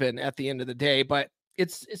believe in at the end of the day, but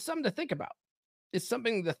it's something to think about. It's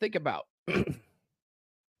something to think about.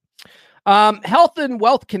 Health and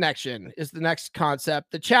wealth connection is the next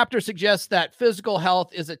concept. The chapter suggests that physical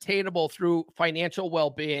health is attainable through financial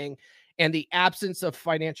well-being and the absence of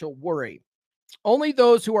financial worry. Only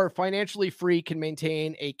those who are financially free can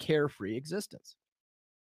maintain a carefree existence.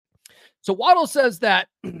 So Waddle says that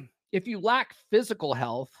if you lack physical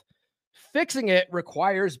health, fixing it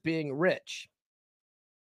requires being rich.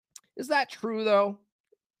 Is that true, though?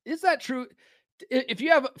 Is that true? If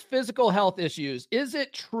you have physical health issues, is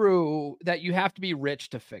it true that you have to be rich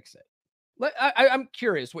to fix it? I'm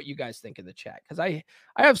curious what you guys think in the chat, because I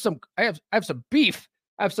have some beef.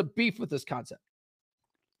 I have some beef with this concept.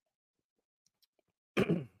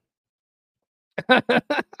 Did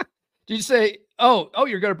you say, oh,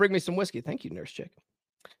 you're going to bring me some whiskey? Thank you, Nurse Chick.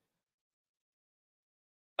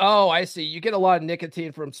 Oh, I see. You get a lot of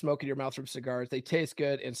nicotine from smoking your mouth from cigars. They taste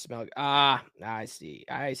good and smell good. Ah, I see.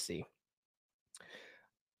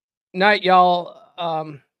 Night, y'all.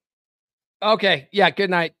 Okay. Yeah. Good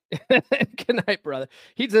night. Good night, brother.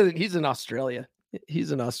 He's in Australia.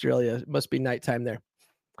 He's in Australia. It must be nighttime there.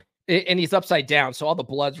 And he's upside down, so all the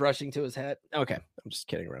blood's rushing to his head. Okay. I'm just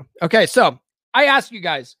kidding around. Okay. So I ask you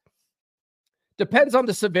guys, depends on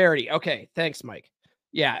the severity. Okay. Thanks, Mike.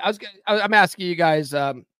 Yeah. I'm asking you guys,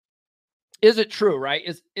 is it true, right?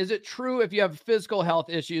 Is it true if you have physical health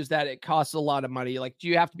issues that it costs a lot of money? Like, do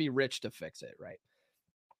you have to be rich to fix it, right?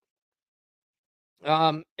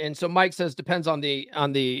 And so Mike says depends on the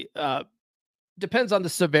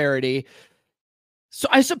severity. So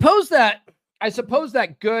I suppose that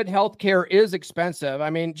good healthcare is expensive. I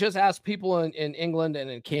mean, just ask people in England and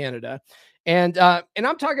in Canada. And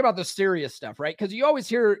I'm talking about the serious stuff, right? Because you always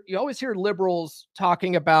hear liberals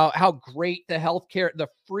talking about how great the healthcare, the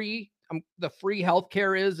free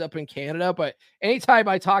healthcare is up in Canada. But anytime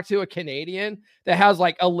I talk to a Canadian that has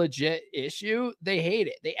like a legit issue, they hate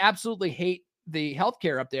it. They absolutely hate the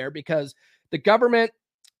healthcare up there because the government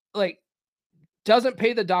like doesn't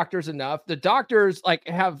pay the doctors enough. The doctors like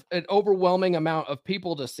have an overwhelming amount of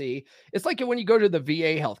people to see. It's like when you go to the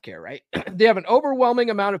VA healthcare, right? They have an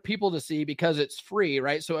overwhelming amount of people to see because it's free,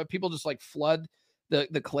 right? So people just like flood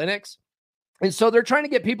the clinics. And so they're trying to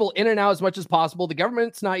get people in and out as much as possible. The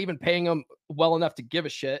government's not even paying them well enough to give a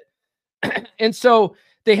shit. And so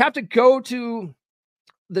they have to go to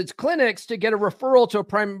the clinics to get a referral to a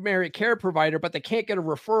primary care provider, but they can't get a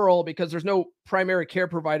referral because there's no primary care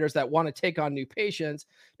providers that want to take on new patients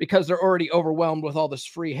because they're already overwhelmed with all this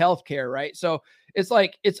free healthcare, right? So it's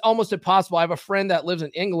like, it's almost impossible. I have a friend that lives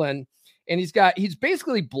in England, and he's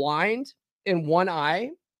basically blind in one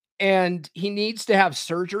eye, and he needs to have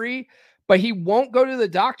surgery, but he won't go to the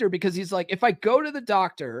doctor because he's like, if I go to the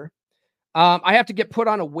doctor, I have to get put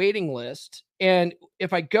on a waiting list. And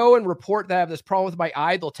if I go and report that I have this problem with my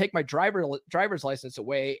eye, they'll take my driver's license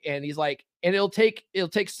away. And he's like, and it'll take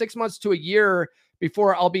 6 months to a year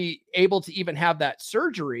before I'll be able to even have that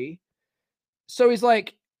surgery. So he's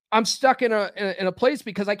like, I'm stuck in a place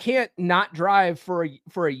because I can't not drive for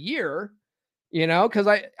a year, because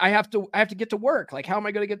I have to get to work. Like, how am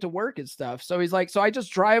I going to get to work and stuff? So he's like, so I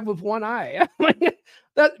just drive with one eye.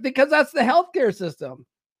 Because that's the healthcare system.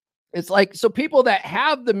 It's like, so people that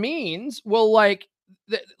have the means will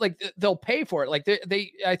they'll pay for it. Like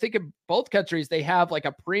I think in both countries, they have like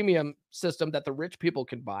a premium system that the rich people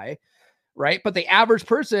can buy. Right. But the average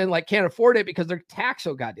person can't afford it because they're taxed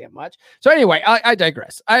so goddamn much. So anyway, I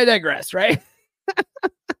digress. Right.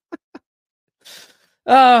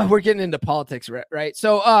 We're getting into politics. Right.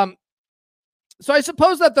 So I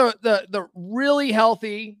suppose that the really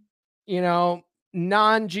healthy,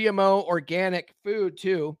 non-GMO organic food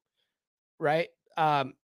too, right,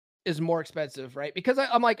 is more expensive, right? Because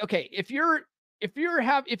I'm like, okay, if you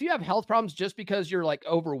have health problems just because you're like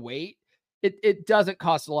overweight, it doesn't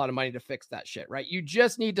cost a lot of money to fix that shit, right? You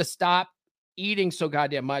just need to stop eating so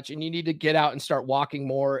goddamn much, and you need to get out and start walking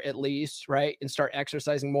more at least, right? And start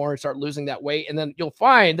exercising more and start losing that weight. And then you'll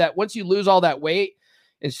find that once you lose all that weight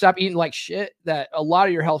and stop eating like shit, that a lot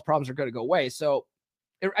of your health problems are going to go away. So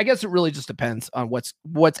I guess it really just depends on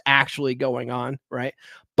what's actually going on, right?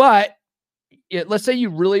 But let's say you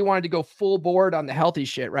really wanted to go full board on the healthy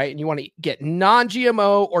shit, right? And you want to get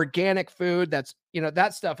non-GMO organic food. That's,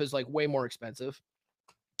 that stuff is like way more expensive.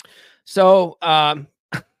 So,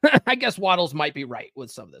 I guess Waddles might be right with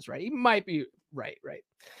some of this, right? He might be right.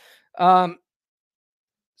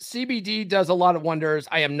 CBD does a lot of wonders.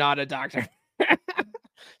 I am not a doctor.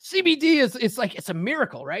 CBD it's a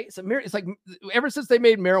miracle, right? It's a miracle. It's like ever since they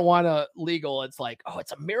made marijuana legal, it's like, oh,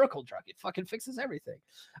 it's a miracle drug. It fucking fixes everything.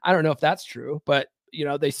 I don't know if that's true, but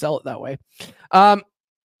they sell it that way. So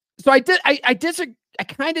I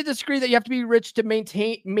kind of disagree that you have to be rich to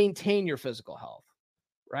maintain your physical health,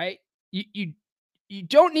 right? You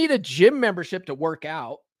don't need a gym membership to work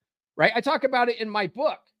out, right? I talk about it in my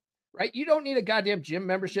book, right? You don't need a goddamn gym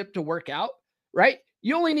membership to work out, right?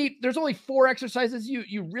 There's only 4 exercises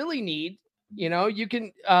you really need. You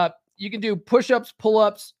can do push-ups,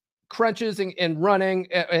 pull-ups, crunches, and running.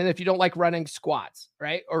 And if you don't like running, squats,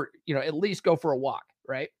 right? Or, at least go for a walk,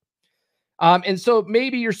 right? And so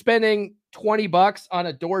maybe you're spending $20 on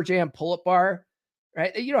a Door Jam pull-up bar,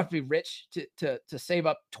 right? You don't have to be rich to save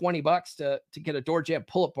up $20 to get a Door Jam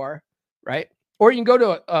pull-up bar, right? Or you can go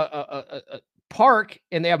to a park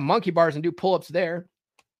and they have monkey bars and do pull-ups there,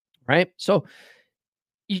 right? So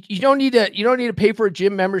you don't need to pay for a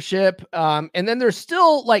gym membership. And then there's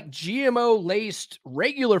still like GMO laced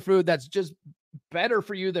regular food that's just better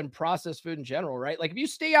for you than processed food in general, right? Like if you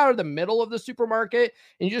stay out of the middle of the supermarket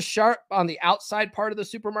and you just shop on the outside part of the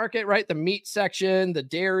supermarket, right? The meat section, the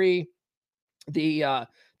dairy, the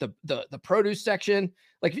produce section.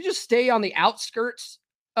 Like if you just stay on the outskirts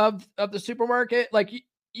of the supermarket, like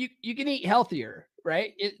you can eat healthier,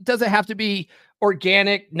 right? It doesn't have to be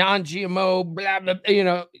organic, non-GMO, blah, blah,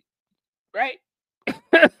 right?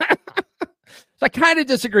 So I kind of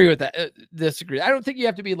disagree with that. I don't think you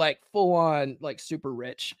have to be like full on, like super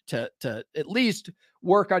rich to at least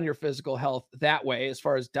work on your physical health that way, as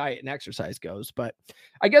far as diet and exercise goes. But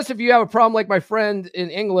I guess if you have a problem like my friend in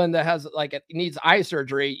England that has needs eye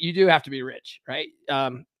surgery, you do have to be rich, right?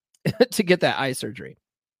 To get that eye surgery.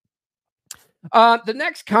 The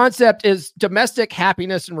next concept is domestic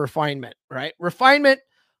happiness and refinement, right? Refinement,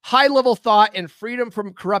 high-level thought, and freedom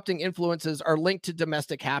from corrupting influences are linked to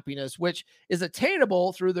domestic happiness, which is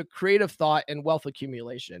attainable through the creative thought and wealth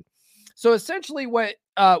accumulation. So essentially what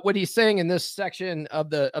he's saying in this section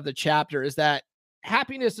of the chapter is that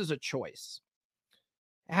happiness is a choice.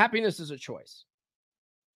 Happiness is a choice.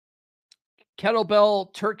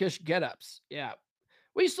 Kettlebell Turkish get-ups. Yeah.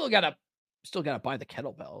 We still gotta buy the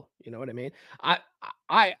kettlebell. You know what I mean? I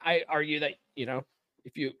argue that,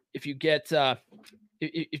 if you get,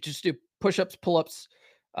 you just do push-ups, pull-ups,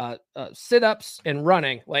 sit-ups, and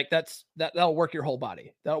running, like that'll work your whole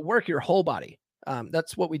body. That'll work your whole body.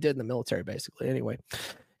 That's what we did in the military, basically. Anyway,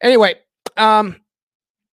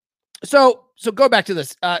 So go back to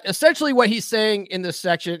this. Essentially what he's saying in this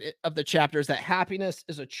section of the chapter is that happiness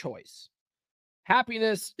is a choice.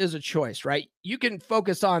 Happiness is a choice, right? You can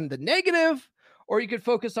focus on the negative or you can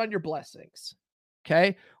focus on your blessings.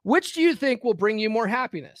 Okay. Which do you think will bring you more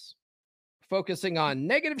happiness? Focusing on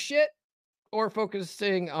negative shit or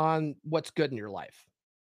focusing on what's good in your life?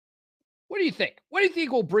 What do you think? What do you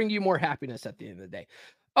think will bring you more happiness at the end of the day?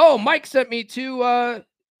 Oh, Mike sent me 2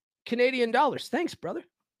 Canadian dollars. Thanks, brother.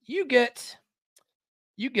 You get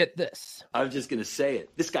this. I was just going to say it.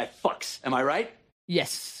 This guy fucks. Am I right?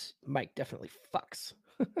 Yes, Mike definitely fucks.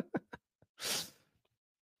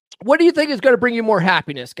 What do you think is going to bring you more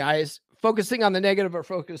happiness, guys? Focusing on the negative or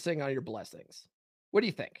focusing on your blessings? What do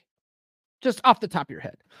you think? Just off the top of your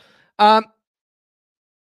head.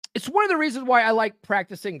 It's one of the reasons why I like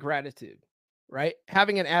practicing gratitude, right?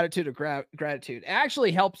 Having an attitude of gratitude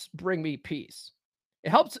actually helps bring me peace. It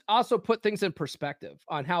helps also put things in perspective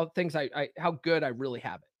on how things how good I really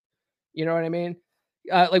have it. You know what I mean?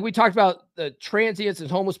 Like we talked about the transients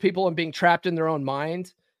and homeless people and being trapped in their own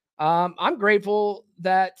mind. I'm grateful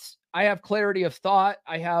that I have clarity of thought.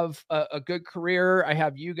 I have a good career. I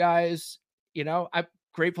have you guys. You know, I'm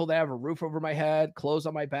grateful to have a roof over my head, clothes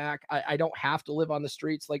on my back. I don't have to live on the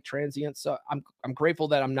streets like transients. So I'm grateful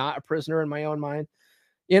that I'm not a prisoner in my own mind.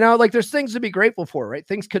 You know, like there's things to be grateful for, right?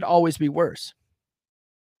 Things could always be worse.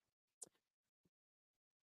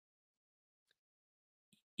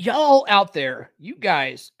 Y'all out there, you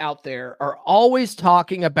guys out there are always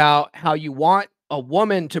talking about how you want a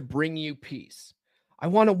woman to bring you peace. I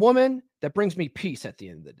want a woman that brings me peace at the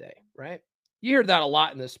end of the day, right? You hear that a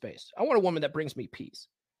lot in this space. I want a woman that brings me peace.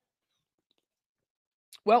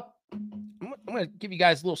 Well, I'm going to give you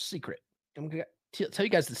guys a little secret. I'm going to tell you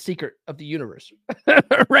guys the secret of the universe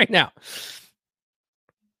right now.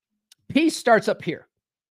 Peace starts up here.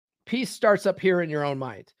 Peace starts up here in your own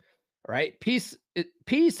mind, right? Peace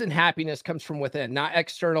and happiness comes from within, not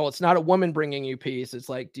external. It's not a woman bringing you peace. It's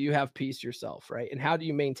like, do you have peace yourself, right? And how do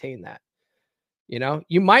you maintain that? You know,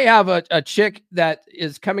 you might have a chick that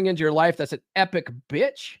is coming into your life that's an epic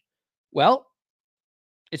bitch. Well,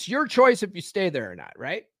 it's your choice if you stay there or not,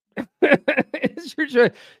 right? It's your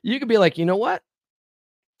choice. You could be like, you know what?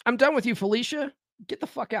 I'm done with you, Felicia. Get the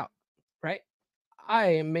fuck out, right?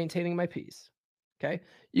 I am maintaining my peace. Okay.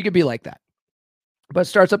 You could be like that. But it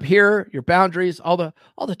starts up here, your boundaries, all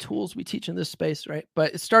the tools we teach in this space, right?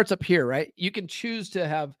 But it starts up here, right? You can choose to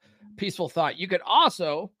have peaceful thought. You could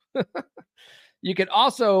also,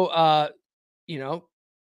 you know,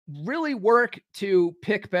 really work to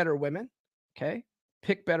pick better women. Okay.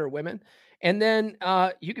 Pick better women. And then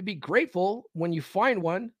you could be grateful when you find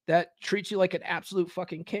one that treats you like an absolute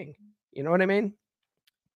fucking king. You know what I mean?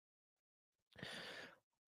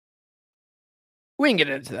 We can get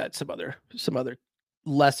into that some other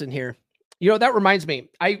lesson here. You know, that reminds me,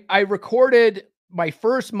 I recorded my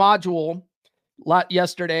first module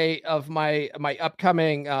yesterday of my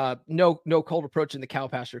upcoming no cold approach in the cow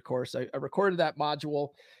pasture course. I recorded that module.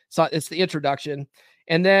 So it's the introduction.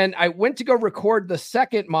 And then I went to go record the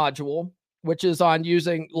second module, which is on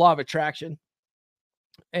using law of attraction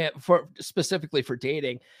and specifically for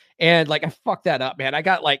dating. And like, I fucked that up, man. I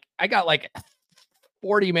got like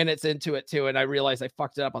 40 minutes into it too. And I realized I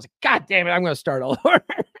fucked it up. I was like, God damn it. I'm going to start all over.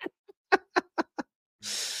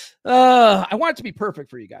 I want it to be perfect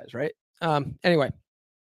for you guys. Right. Anyway.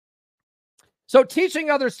 So teaching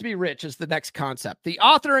others to be rich is the next concept. The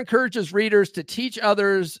author encourages readers to teach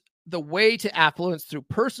others the way to affluence through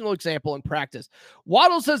personal example and practice.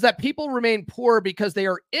 Waddle says that people remain poor because they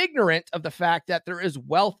are ignorant of the fact that there is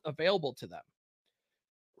wealth available to them.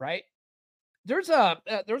 Right. There's a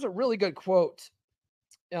really good quote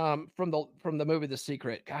from the movie The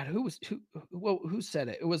Secret. God, who said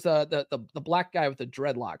it? It was the black guy with the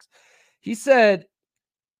dreadlocks. He said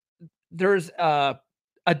there's a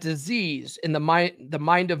disease in the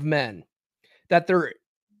mind of men that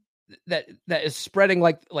is spreading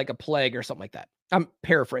like a plague or something like that. I'm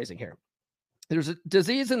paraphrasing here. There's a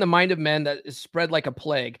disease in the mind of men that is spread like a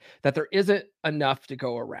plague, that there isn't enough to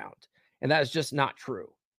go around. And that is just not true.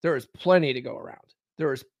 There is plenty to go around.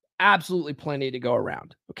 There is absolutely plenty to go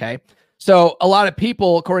around. Okay. So a lot of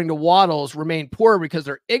people, according to Waddles, remain poor because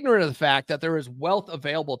they're ignorant of the fact that there is wealth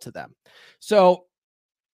available to them. So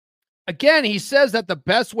again, he says that the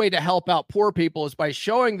best way to help out poor people is by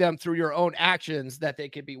showing them through your own actions that they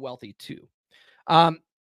can be wealthy too.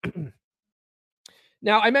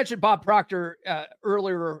 Now, I mentioned Bob Proctor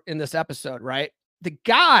earlier in this episode, right? The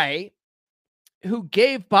guy who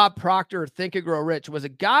gave Bob Proctor Think and Grow Rich was a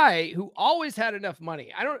guy who always had enough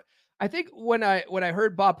money. I think when I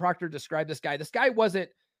heard Bob Proctor describe this guy wasn't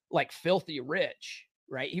like filthy rich,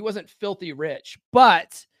 right? He wasn't filthy rich,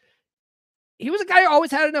 but he was a guy who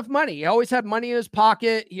always had enough money. He always had money in his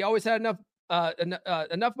pocket. He always had enough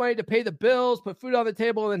money to pay the bills, put food on the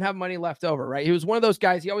table, and then have money left over, right? He was one of those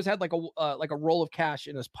guys. He always had like a roll of cash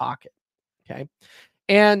in his pocket. Okay.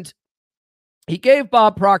 And he gave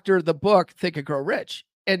Bob Proctor the book, Think and Grow Rich.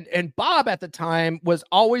 And Bob at the time was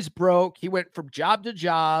always broke. He went from job to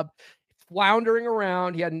job, floundering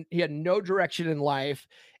around. He had no direction in life.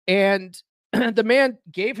 And the man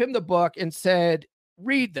gave him the book and said,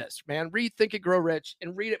 read this, man, read Think and Grow Rich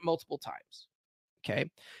and read it multiple times. Okay.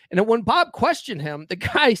 And then when Bob questioned him, the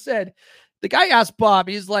guy asked Bob,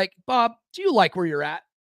 he's like, Bob, do you like where you're at?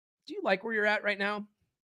 Do you like where you're at right now?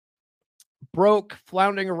 Broke,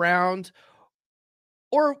 floundering around?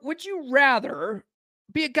 Or would you rather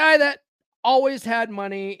be a guy that always had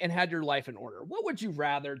money and had your life in order? What would you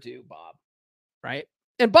rather do, Bob? Right.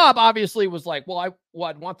 And Bob obviously was like, well,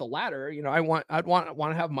 I'd want the latter. You know, I'd want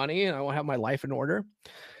to have money and I want to have my life in order.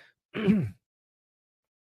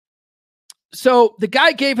 So the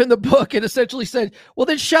guy gave him the book and essentially said, well,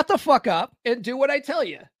 then shut the fuck up and do what I tell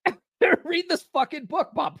you. Read this fucking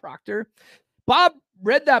book, Bob Proctor. Bob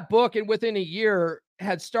read that book and within a year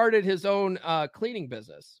had started his own cleaning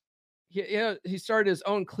business. He started his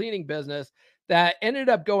own cleaning business that ended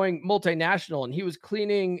up going multinational, and he was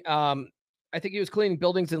cleaning, I think he was cleaning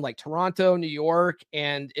buildings in like Toronto, New York,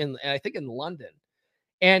 and I think in London.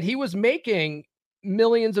 And he was making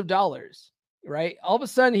millions of dollars, right? All of a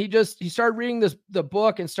sudden he started reading the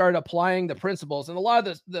book and started applying the principles. And a lot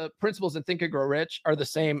of the principles in Think and Grow Rich are the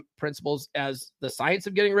same principles as The Science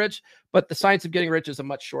of Getting Rich, but The Science of Getting Rich is a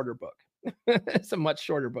much shorter book. It's a much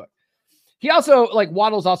shorter book. He also, like,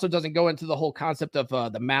 Wattles also doesn't go into the whole concept of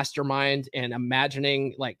the mastermind and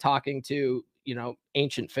imagining, like, talking to, you know,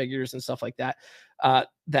 ancient figures and stuff like that,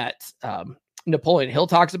 that Napoleon Hill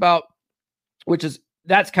talks about,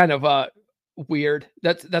 that's kind of weird.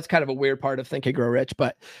 That's kind of a weird part of Think and Grow Rich,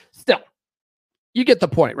 but still, you get the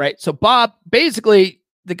point, right? So Bob, basically,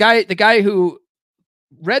 the guy who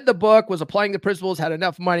read the book, was applying the principles, had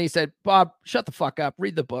enough money, said, Bob, shut the fuck up,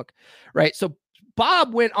 read the book, right? So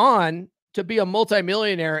Bob went on to be a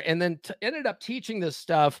multimillionaire and then ended up teaching this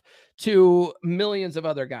stuff to millions of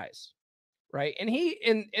other guys, right?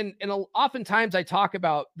 And oftentimes I talk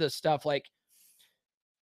about this stuff, like,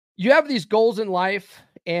 you have these goals in life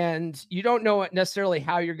and you don't know necessarily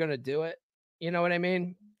how you're going to do it. You know what I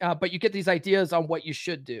mean? But you get these ideas on what you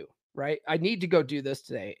should do, right? I need to go do this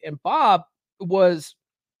today. And Bob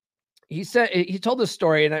he told this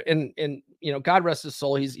story, and you know, God rest his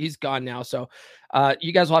soul. He's gone now. So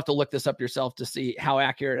you guys will have to look this up yourself to see how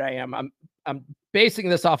accurate I am. I'm basing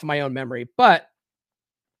this off of my own memory, but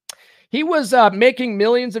he was making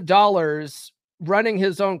millions of dollars running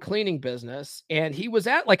his own cleaning business. And he was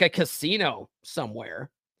at like a casino somewhere,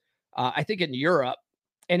 I think in Europe.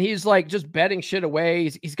 And he's like just betting shit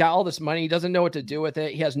away. He's got all this money. He doesn't know what to do with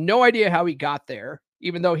it. He has no idea how he got there,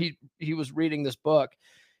 even though he was reading this book.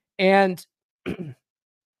 And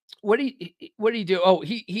what did he do? Oh,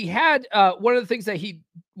 he had one of the things that he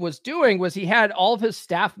was doing was he had all of his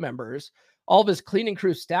staff members, all of his cleaning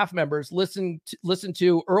crew staff members listen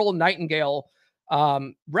to Earl Nightingale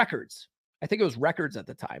records. I think it was records at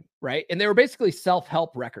the time, right? And they were basically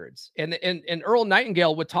self-help records. And Earl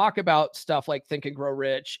Nightingale would talk about stuff like Think and Grow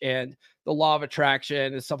Rich and the law of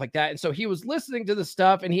attraction and stuff like that. And so he was listening to this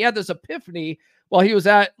stuff and he had this epiphany while he was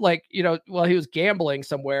while he was gambling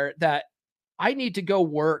somewhere, that I need to go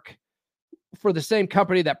work for the same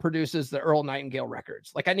company that produces the Earl Nightingale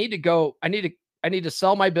records. Like, I need to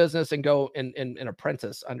sell my business and go and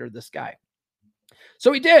apprentice under this guy.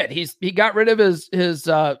 So he did. He got rid of his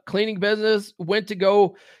cleaning business, went to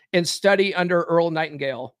go and study under Earl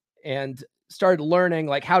Nightingale and started learning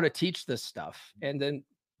like how to teach this stuff. And then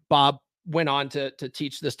Bob went on to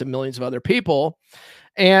teach this to millions of other people.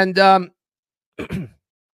 And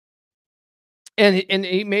and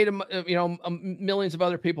he made millions of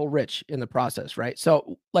other people rich in the process, right?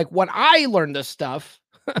 So like when I learned this stuff,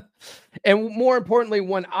 and more importantly,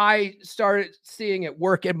 when I started seeing it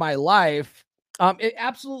work in my life, it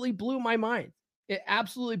absolutely blew my mind. It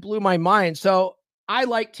absolutely blew my mind. So I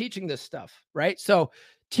like teaching this stuff, right? So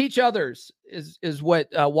teach others is what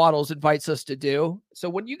Wattles invites us to do. So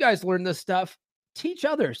when you guys learn this stuff, teach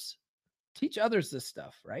others this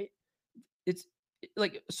stuff, right? It's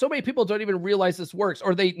like so many people don't even realize this works,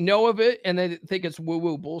 or they know of it and they think it's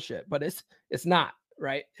woo-woo bullshit, but it's not,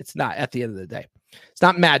 right? It's not at the end of the day. It's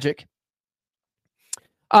not magic.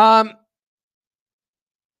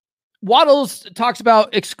 Waddles talks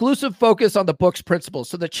about exclusive focus on the book's principles.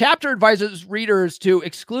 So the chapter advises readers to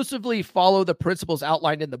exclusively follow the principles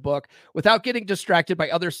outlined in the book without getting distracted by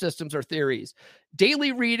other systems or theories.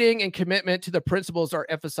 Daily reading and commitment to the principles are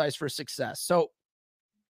emphasized for success. So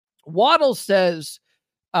Waddles says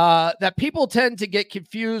that people tend to get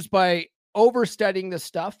confused by overstudying this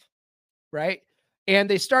stuff, right? And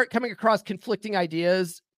they start coming across conflicting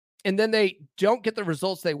ideas, and then they don't get the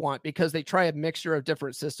results they want because they try a mixture of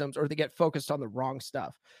different systems or they get focused on the wrong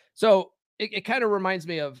stuff. So it kind of reminds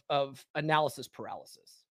me of analysis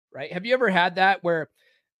paralysis, right? Have you ever had that where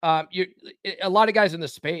a lot of guys in the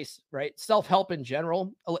space, right? Self-help in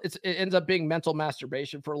general, it ends up being mental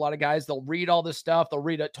masturbation for a lot of guys. They'll read all this stuff. They'll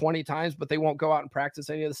read it 20 times, but they won't go out and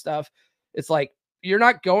practice any of the stuff. It's like, you're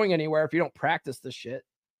not going anywhere if you don't practice this shit,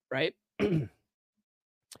 right?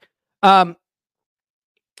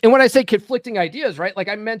 And when I say conflicting ideas, right? Like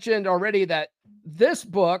I mentioned already that this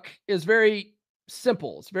book is very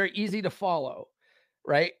simple. It's very easy to follow,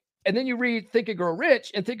 right? And then you read Think and Grow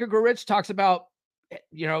Rich, and Think and Grow Rich talks about,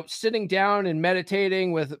 sitting down and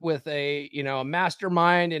meditating with a, a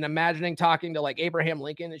mastermind and imagining talking to like Abraham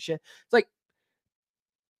Lincoln and shit. It's like,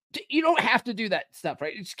 you don't have to do that stuff,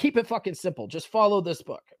 right? Just keep it fucking simple. Just follow this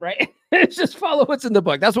book, right? Just follow what's in the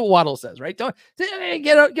book. That's what Waddle says, right? Don't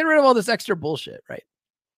get rid of all this extra bullshit, right?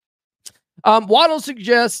 Waddle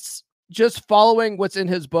suggests just following what's in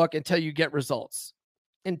his book until you get results.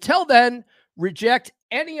 Until then, reject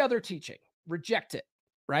any other teaching. Reject it,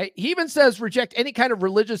 right? He even says reject any kind of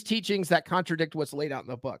religious teachings that contradict what's laid out in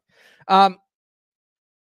the book. Now,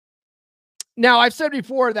 I've said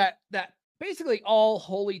before that basically all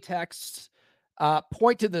holy texts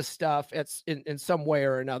point to this stuff in some way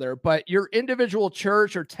or another, but your individual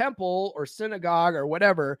church or temple or synagogue or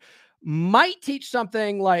whatever might teach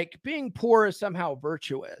something like being poor is somehow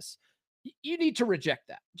virtuous. You need to reject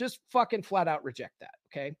that. Just fucking flat out reject that,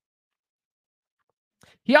 okay?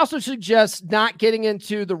 He also suggests not getting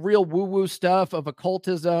into the real woo-woo stuff of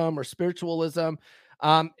occultism or spiritualism.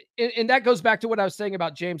 And that goes back to what I was saying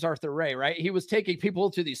about James Arthur Ray, right? He was taking people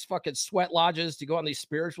to these fucking sweat lodges to go on these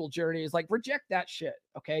spiritual journeys. Like, reject that shit,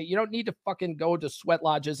 okay? You don't need to fucking go to sweat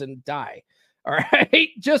lodges and die, all right?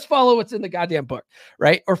 Just follow what's in the goddamn book,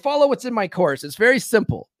 right? Or follow what's in my course. It's very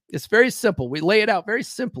simple. It's very simple. We lay it out very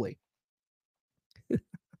simply.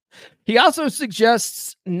 He also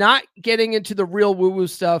suggests not getting into the real woo-woo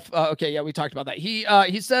stuff. Okay, yeah, we talked about that. He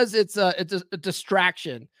says it's a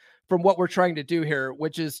distraction from what we're trying to do here,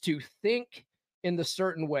 which is to think in the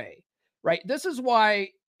certain way, right? This is why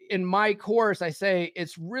in my course, I say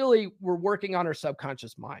it's really, we're working on our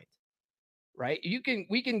subconscious mind, right?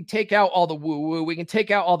 We can take out all the woo-woo, we can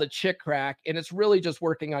take out all the chick crack, and it's really just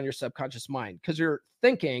working on your subconscious mind because you're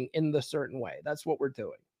thinking in the certain way. That's what we're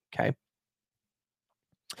doing, okay?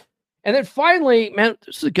 And then finally, man,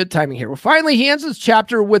 this is a good timing here. Well, finally, he ends his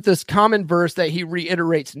chapter with this common verse that he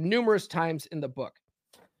reiterates numerous times in the book.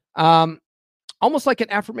 Almost like an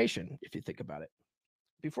affirmation, if you think about it.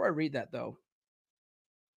 Before I read that, though,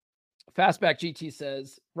 Fastback GT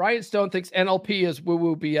says, Ryan Stone thinks NLP is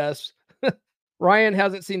woo-woo BS. Ryan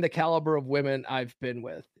hasn't seen the caliber of women I've been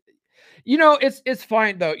with. It's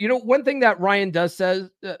fine, though. One thing that Ryan does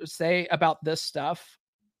say about this stuff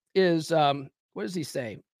is, what does he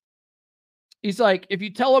say? He's like, if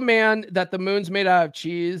you tell a man that the moon's made out of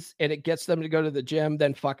cheese and it gets them to go to the gym,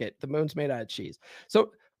 then fuck it. The moon's made out of cheese.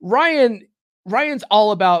 So Ryan's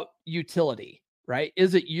all about utility, right?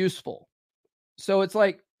 Is it useful? So it's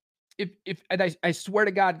like, and I swear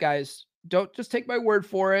to God, guys, don't just take my word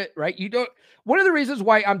for it, right? One of the reasons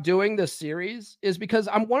why I'm doing this series is because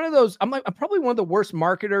I'm probably one of the worst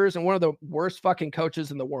marketers and one of the worst fucking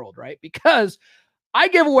coaches in the world, right? Because I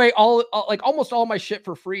give away almost all my shit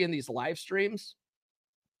for free in these live streams.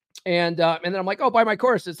 And then I'm like, oh, buy my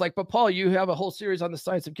course. It's like, but Paul, you have a whole series on the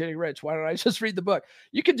science of getting rich. Why don't I just read the book?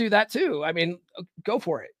 You can do that too. I mean, go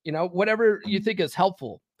for it. Whatever you think is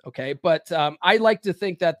helpful. Okay. But I like to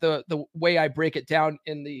think that the way I break it down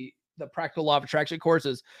in the Practical Law of Attraction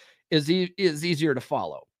courses is easier to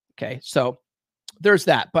follow. Okay. So there's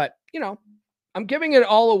that, but I'm giving it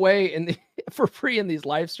all away for free in these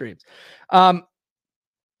live streams.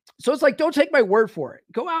 So it's like, don't take my word for it.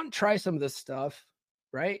 Go out and try some of this stuff,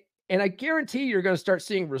 right? And I guarantee you're going to start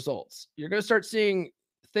seeing results. You're going to start seeing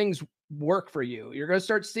things work for you. You're going to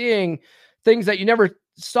start seeing things that you never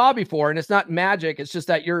saw before. And it's not magic. It's just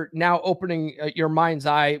that you're now opening your mind's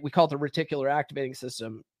eye. We call it the reticular activating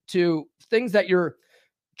system, to things that you're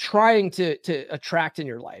trying to attract in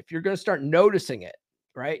your life. You're going to start noticing it,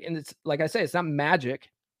 right? And it's like I say, it's not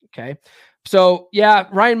magic. Okay. So yeah,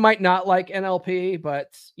 Ryan might not like NLP, but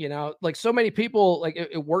like so many people, like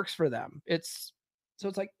it works for them. It's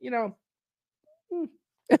like,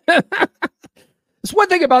 it's one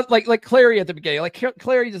thing about like Clary at the beginning, like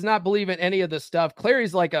Clary does not believe in any of this stuff.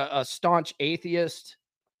 Clary's like a staunch atheist.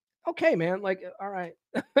 Okay, man. Like, all right.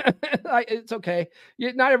 It's okay.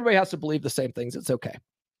 Not everybody has to believe the same things. It's okay.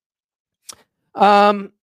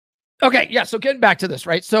 Okay. Yeah. So getting back to this,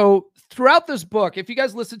 right? So throughout this book, if you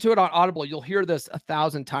guys listen to it on Audible, you'll hear this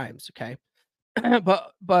 1,000 times. Okay.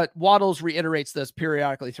 but Wattles reiterates this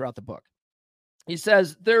periodically throughout the book. He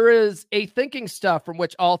says, there is a thinking stuff from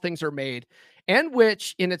which all things are made, and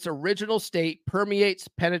which in its original state permeates,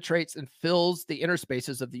 penetrates, and fills the inner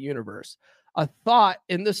spaces of the universe. A thought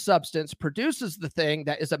in the substance produces the thing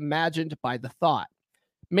that is imagined by the thought.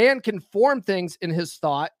 Man can form things in his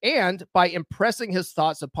thought, and by impressing his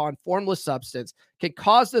thoughts upon formless substance, can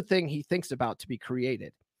cause the thing he thinks about to be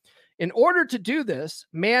created. In order to do this,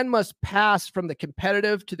 man must pass from the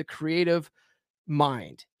competitive to the creative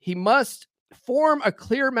mind. He must form a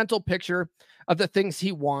clear mental picture of the things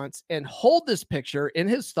he wants and hold this picture in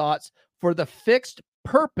his thoughts for the fixed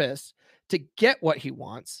purpose to get what he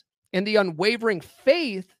wants, and the unwavering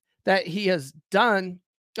faith that he has done,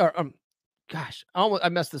 I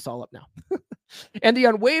messed this all up now. And the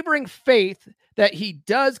unwavering faith that he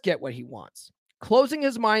does get what he wants, closing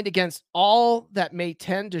his mind against all that may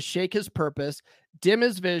tend to shake his purpose, dim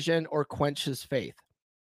his vision, or quench his faith.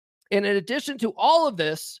 And in addition to all of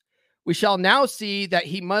this, we shall now see that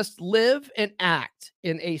he must live and act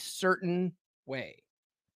in a certain way.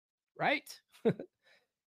 Right?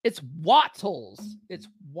 It's Wattles. It's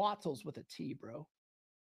Wattles with a T, bro.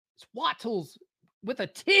 It's Wattles with a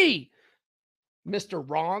T, Mr.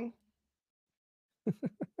 Wrong.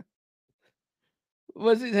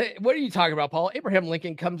 What are you talking about, Paul? Abraham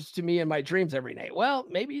Lincoln comes to me in my dreams every night. Well,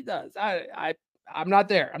 maybe he does. I'm not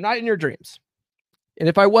there. I'm not in your dreams. And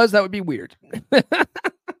if I was, that would be weird.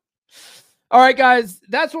 All right, guys,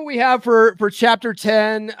 that's what we have for chapter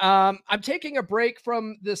 10. I'm taking a break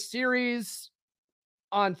from this series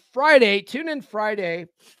on Friday. Tune in Friday.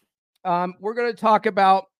 We're going to talk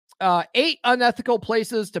about 8 unethical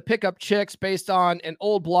places to pick up chicks based on an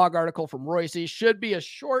old blog article from Royce. Should be a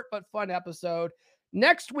short but fun episode.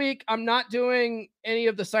 Next week, I'm not doing any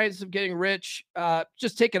of the science of getting rich,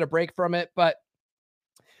 just taking a break from it. But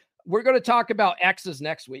we're going to talk about exes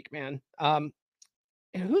next week, man. And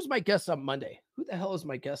who's my guest on Monday? Who the hell is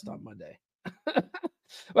my guest on Monday?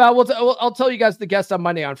 Well, I'll tell you guys the guest on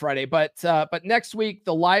Monday on Friday. But next week,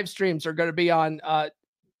 the live streams are going to be on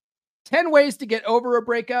 10 ways to get over a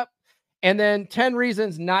breakup, and then 10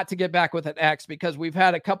 reasons not to get back with an ex, because we've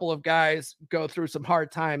had a couple of guys go through some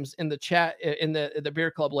hard times in the chat in the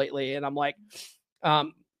beer club lately. And I'm like,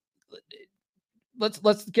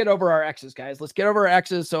 let's get over our exes, guys. Let's get over our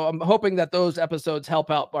exes. So I'm hoping that those episodes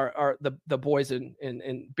help out the boys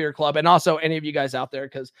in beer club, and also any of you guys out there,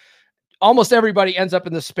 because almost everybody ends up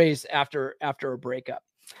in the space after a breakup.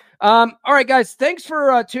 All right, guys, thanks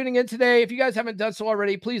for tuning in today. If you guys haven't done so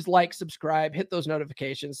already, please like, subscribe, hit those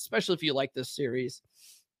notifications, especially if you like this series.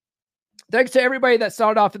 Thanks to everybody that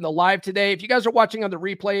sounded off in the live today. If you guys are watching on the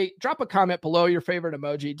replay, drop a comment below, your favorite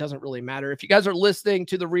emoji. It doesn't really matter. If you guys are listening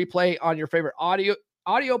to the replay on your favorite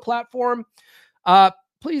audio platform,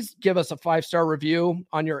 please give us a 5-star review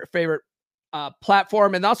on your favorite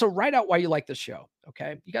platform, and also write out why you like the show.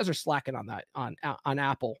 Okay, you guys are slacking on that on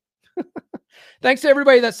Apple. Thanks to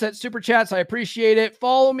everybody that sent super chats. I appreciate it.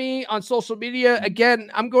 Follow me on social media.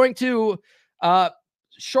 Again, I'm going to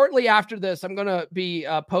shortly after this, I'm going to be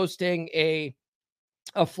posting a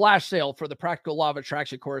flash sale for the Practical Law of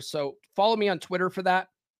Attraction course. So follow me on Twitter for that.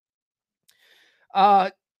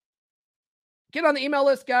 Get on the email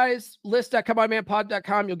list, guys.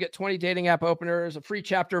 List.comeonmanpod.com. You'll get 20 dating app openers, a free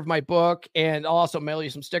chapter of my book, and I'll also mail you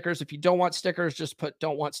some stickers. If you don't want stickers, just put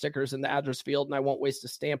 "don't want stickers" in the address field, and I won't waste a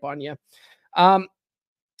stamp on you.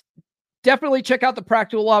 Definitely check out the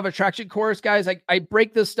Practical Law of Attraction course, guys. I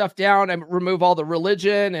break this stuff down. I remove all the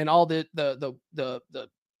religion and all the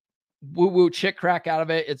woo-woo chick crack out of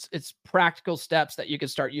it. It's practical steps that you can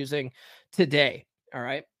start using today. All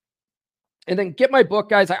right. And then get my book,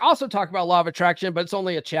 guys. I also talk about Law of Attraction, but it's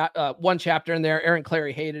only one chapter in there. Aaron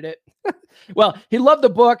Clary hated it. Well, he loved the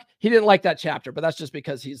book. He didn't like that chapter, but that's just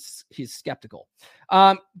because he's skeptical.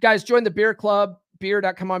 Guys, join the beer club,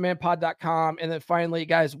 beer.comeonmanpod.com. And then finally,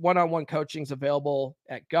 guys, one-on-one coaching is available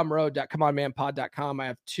at gumroad.comeonmanpod.com. I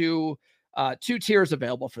have two tiers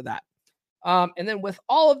available for that. And then with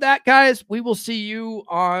all of that, guys, we will see you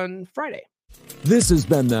on Friday. This has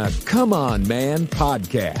been the Come On Man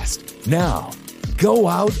podcast. Now, go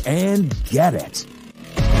out and get it.